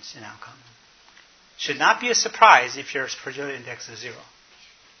difference in outcome. Should not be a surprise if your fragility index is 0.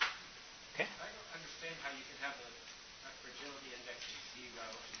 Okay? I don't understand how you can have a fragility index of 0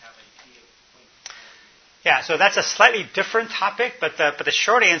 and have a P of 0.4. Yeah, so that's a slightly different topic, but the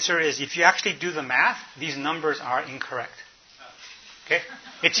short answer is if you actually do the math, these numbers are incorrect. Okay?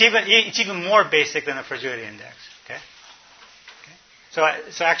 It's even more basic than a fragility index. Okay?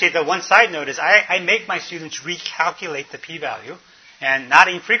 So actually the one side note is I make my students recalculate the p-value, and not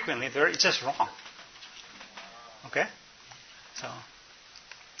infrequently it's just wrong. Okay?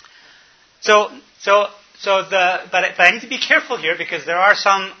 But I need to be careful here because there are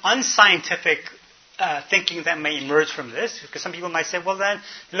some unscientific thinking that may emerge from this, because some people might say, well then,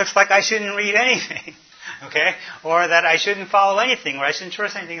 it looks like I shouldn't read anything, okay? Or that I shouldn't follow anything, or I shouldn't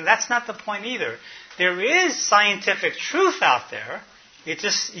trust anything. And that's not the point either. There is scientific truth out there. You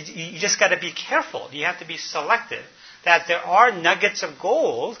just got to be careful. You have to be selective. That there are nuggets of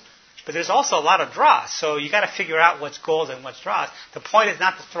gold, but there's also a lot of dross. So you got to figure out what's gold and what's dross. The point is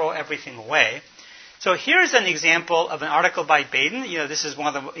not to throw everything away. So here's an example of an article by Baden. This is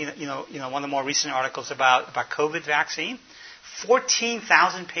one of the one of the more recent articles about COVID vaccine.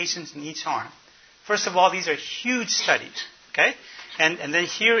 14,000 patients in each arm. First of all, these are huge studies. Okay, and then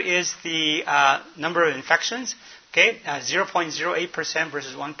here is the number of infections. Okay, 0.08%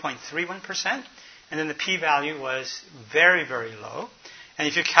 versus 1.31%, and then the p-value was very, very low. And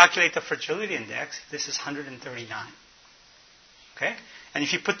if you calculate the fragility index, this is 139. Okay? And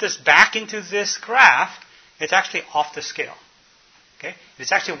if you put this back into this graph, it's actually off the scale. Okay?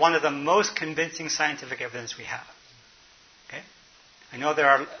 It's actually one of the most convincing scientific evidence we have. Okay? I know there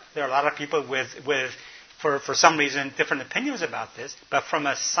are a lot of people with for some reason different opinions about this, but from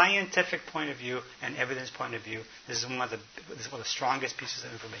a scientific point of view and evidence point of view, this is one of the strongest pieces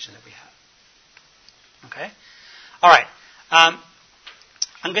of information that we have. Okay? All right.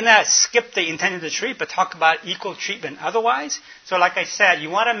 I'm going to skip the intended to treat, but talk about equal treatment otherwise. So like I said, you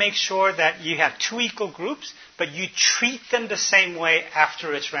want to make sure that you have 2 equal groups, but you treat them the same way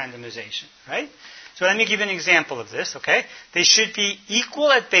after its randomization, right? So let me give you an example of this, okay? They should be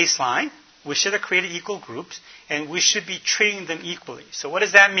equal at baseline. We should have created equal groups, and we should be treating them equally. So what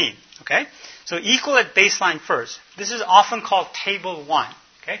does that mean, okay? So equal at baseline first. This is often called Table 1.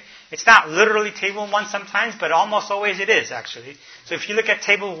 Okay? It's not literally Table 1 sometimes, but almost always it is, actually. So if you look at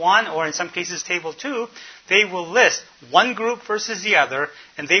Table 1, or in some cases Table 2, they will list one group versus the other,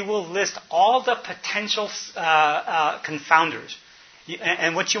 and they will list all the potential confounders.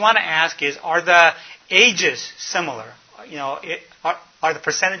 And what you want to ask is, are the ages similar? Are the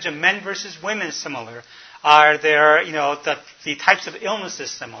percentage of men versus women similar? Are there, the types of illnesses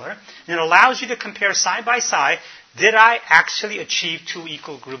similar? And it allows you to compare side by side. Did I actually achieve 2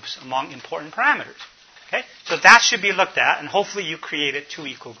 equal groups among important parameters? Okay? So that should be looked at, and hopefully you created 2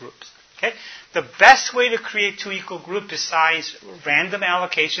 equal groups. Okay? The best way to create 2 equal groups besides random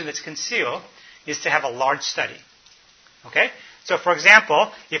allocation that's concealed is to have a large study. Okay? So for example,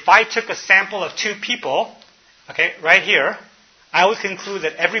 if I took a sample of 2 people, okay, right here, I would conclude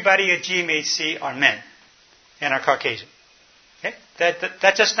that everybody at GMHC are men and are Caucasian. Okay?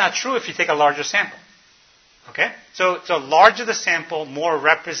 That's just not true if you take a larger sample. Okay? So larger the sample, more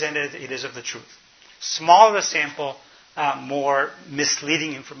representative it is of the truth. Smaller the sample, more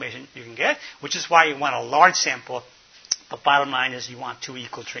misleading information you can get, which is why you want a large sample. But bottom line is you want 2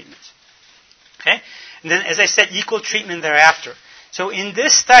 equal treatments. Okay? And then, as I said, equal treatment thereafter. So in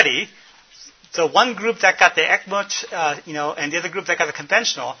this study, So one group that got the ECMO, and the other group that got the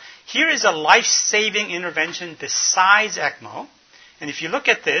conventional. Here is a life-saving intervention besides ECMO. And if you look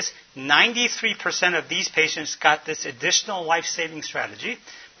at this, 93% of these patients got this additional life-saving strategy,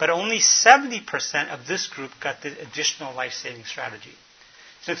 but only 70% of this group got the additional life-saving strategy.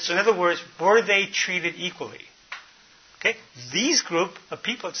 So in other words, were they treated equally? Okay, these group of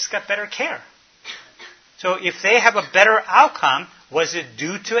people just got better care. So if they have a better outcome, was it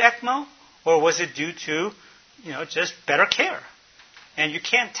due to ECMO or was it due to, just better care? And you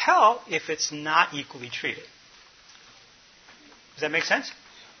can't tell if it's not equally treated. Does that make sense?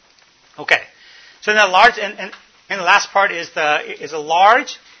 Okay. So now large and the last part is a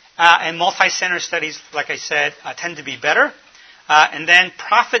large and multi-center studies, like I said, tend to be better. And then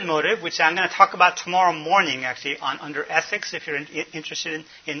profit motive, which I'm going to talk about tomorrow morning, actually, under ethics, if you're interested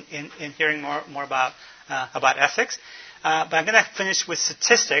in hearing more about ethics. But I'm going to finish with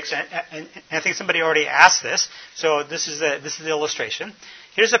statistics, and I think somebody already asked this. So this is the illustration.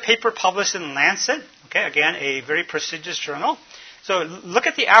 Here's a paper published in Lancet. Okay, again, a very prestigious journal. So look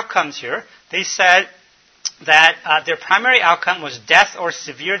at the outcomes here. They said that their primary outcome was death or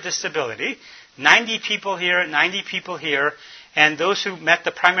severe disability. 90 people here, 90 people here. And those who met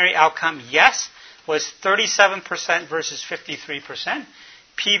the primary outcome, yes, was 37% versus 53%.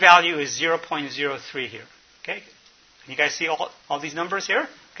 P-value is 0.03 here. Okay? Can you guys see all these numbers here?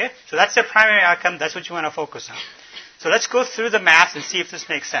 Okay? So that's their primary outcome. That's what you want to focus on. So let's go through the math and see if this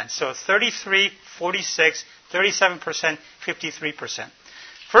makes sense. So 33, 46, 37%, 53%.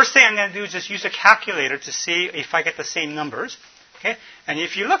 First thing I'm going to do is just use a calculator to see if I get the same numbers. Okay? And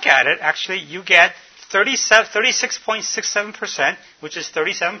if you look at it, actually, you get 36.67%, which is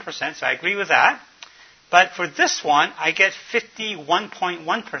 37%, so I agree with that. But for this one, I get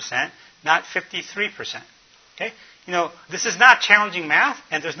 51.1%, not 53%. Okay? This is not challenging math,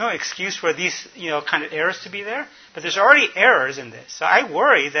 and there's no excuse for these, kind of errors to be there. But there's already errors in this. So I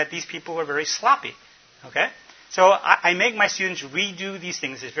worry that these people were very sloppy. Okay? So I make my students redo these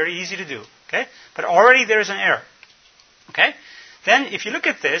things. It's very easy to do. Okay? But already there's an error. Okay? Then if you look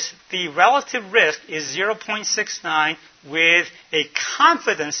at this, the relative risk is 0.69 with a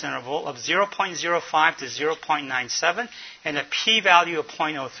confidence interval of 0.05 to 0.97 and a p-value of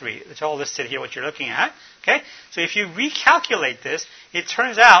 0.03. It's all listed here, what you're looking at. Okay? So if you recalculate this, it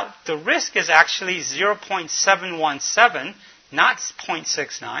turns out the risk is actually 0.717, not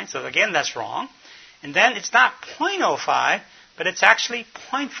 0.69. So again, that's wrong. And then it's not 0.05, but it's actually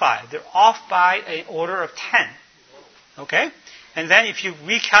 0.5. They're off by an order of 10. Okay? And then if you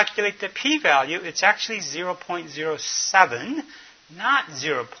recalculate the p-value, it's actually 0.07, not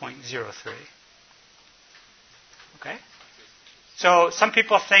 0.03. Okay? So some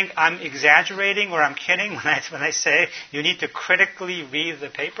people think I'm exaggerating or I'm kidding when I say you need to critically read the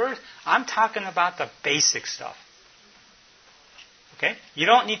papers. I'm talking about the basic stuff. Okay? You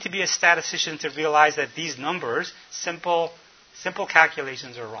don't need to be a statistician to realize that these numbers, simple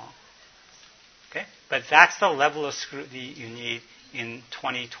calculations, are wrong. Okay? But that's the level of scrutiny you need in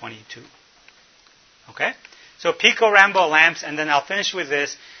 2022. Okay? So pico-Rambo lamps, and then I'll finish with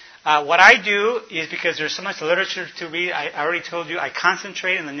this. What I do is, because there's so much literature to read, I already told you, I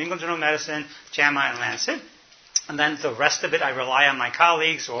concentrate in the New England Journal of Medicine, JAMA, and Lancet. And then the rest of it, I rely on my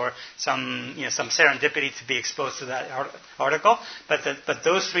colleagues or some serendipity to be exposed to that article. But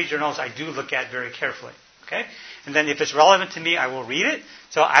those three journals I do look at very carefully. Okay? And then if it's relevant to me, I will read it.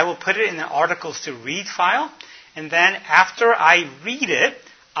 So I will put it in an articles to read file. And then after I read it,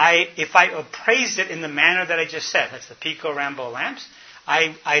 if I appraise it in the manner that I just said, that's the pico-Rambo lamps,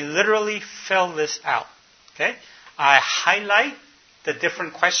 I literally fill this out. Okay? I highlight the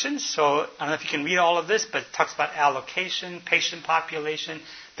different questions. So I don't know if you can read all of this, but it talks about allocation, patient population,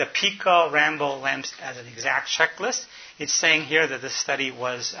 the pico-Rambo lamps as an exact checklist. It's saying here that this study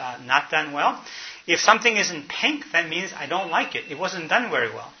was not done well. If something is in pink, that means I don't like it. It wasn't done very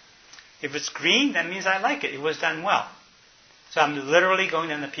well. If it's green, that means I like it. It was done well. So I'm literally going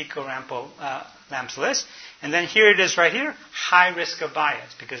down the pico-Rambo lamps list. And then here it is right here, high risk of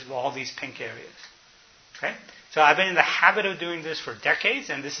bias because of all these pink areas. Okay? So I've been in the habit of doing this for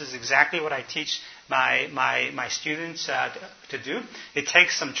decades, and this is exactly what I teach my students to do. It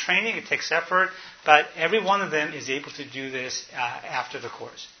takes some training, it takes effort, but every one of them is able to do this after the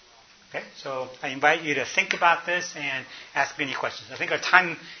course. Okay? So I invite you to think about this and ask me any questions. I think our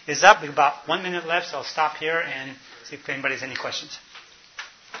time is up. We have about 1 minute left, so I'll stop here and see if anybody has any questions.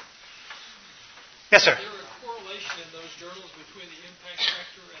 Yes, sir. Is there a correlation in those journals between the impact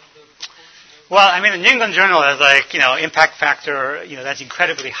factor and the proportion of... Well, I mean, the New England Journal is impact factor, that's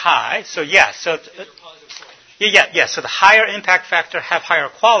incredibly high. So, yes. So, Yeah. So the higher impact factor have higher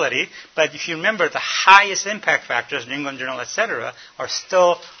quality, but if you remember, the highest impact factors, New England Journal, etc., are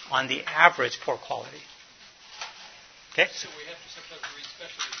still on the average poor quality. Okay. So we have to sometimes read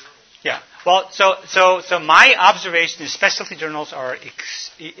specialty journals. Yeah. Well, so my observation is specialty journals are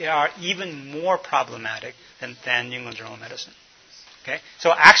even more problematic than New England Journal of Medicine. Okay.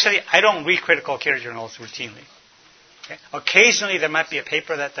 So actually, I don't read critical care journals routinely. Okay. Occasionally, there might be a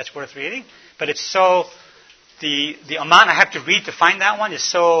paper that's worth reading, but it's so the amount I have to read to find that one is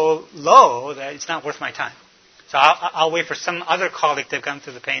so low that it's not worth my time. So I'll wait for some other colleague to come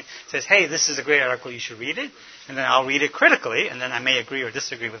through the pain, says, hey, this is a great article, you should read it. And then I'll read it critically, and then I may agree or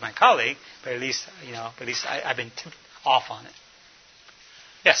disagree with my colleague, but at least I've been tipped off on it.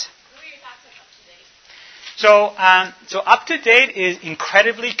 Yes? What are your thoughts on up to date? So up to date is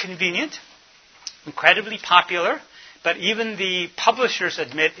incredibly convenient, incredibly popular, but even the publishers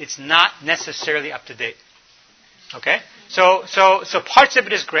admit it's not necessarily up to date. Okay? So parts of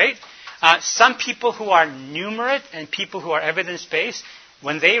it is great. Some people who are numerate and people who are evidence-based,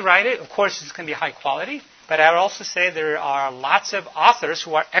 when they write it, of course, it's going to be high quality. But I would also say there are lots of authors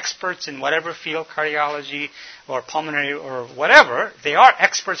who are experts in whatever field, cardiology or pulmonary or whatever. They are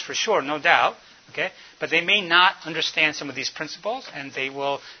experts for sure, no doubt. Okay? But they may not understand some of these principles, and they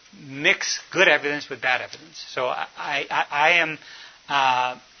will mix good evidence with bad evidence. So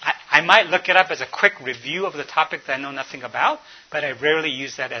I might look it up as a quick review of the topic that I know nothing about, but I rarely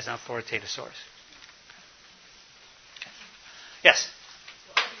use that as an authoritative source. Okay. Yes?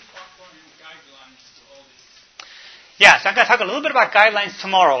 So how do you talk on guidelines to all these? Yeah, so I'm going to talk a little bit about guidelines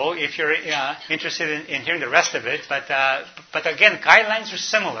tomorrow if you're interested in hearing the rest of it. But again, guidelines are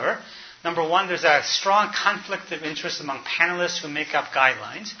similar. Number one, there's a strong conflict of interest among panelists who make up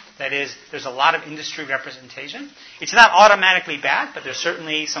guidelines. That is, there's a lot of industry representation. It's not automatically bad, but there's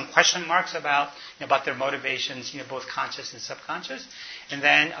certainly some question marks about their motivations, both conscious and subconscious. And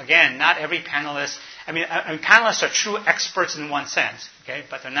then, again, not every panelist, panelists are true experts in one sense, okay,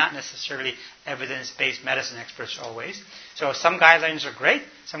 but they're not necessarily evidence-based medicine experts always. So some guidelines are great,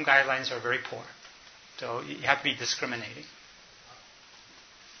 some guidelines are very poor. So you have to be discriminating.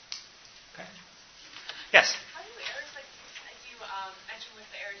 Okay. Yes? How do errors, like you mentioned with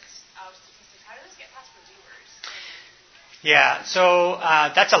the errors statistics, how do those get past reviewers? Yeah, so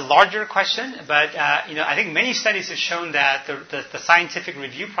that's a larger question, but I think many studies have shown that the scientific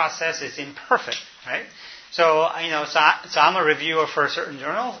review process is imperfect, right? So I'm a reviewer for a certain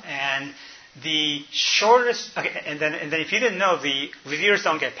journal, and the shortest. Okay, and then if you didn't know, the reviewers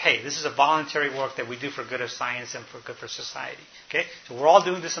don't get paid. This is a voluntary work that we do for good of science and for good for society. Okay, so we're all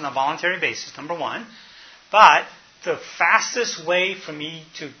doing this on a voluntary basis. Number one, but the fastest way for me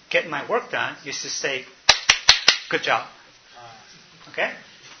to get my work done is to say, "Good job." Okay,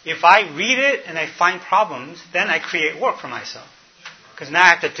 if I read it and I find problems, then I create work for myself. Because now I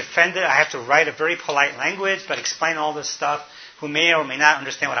have to defend it. I have to write a very polite language, but explain all this stuff. Who may or may not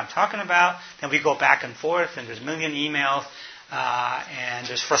understand what I'm talking about. Then we go back and forth, and there's a million emails, and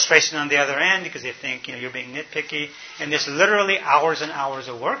there's frustration on the other end because they think you're being nitpicky, and there's literally hours and hours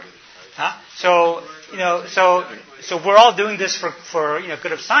of work. So we're all doing this for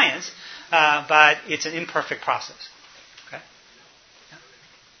good of science, but it's an imperfect process. Okay. Yeah.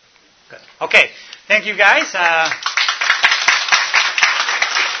 Good. Okay. Thank you, guys.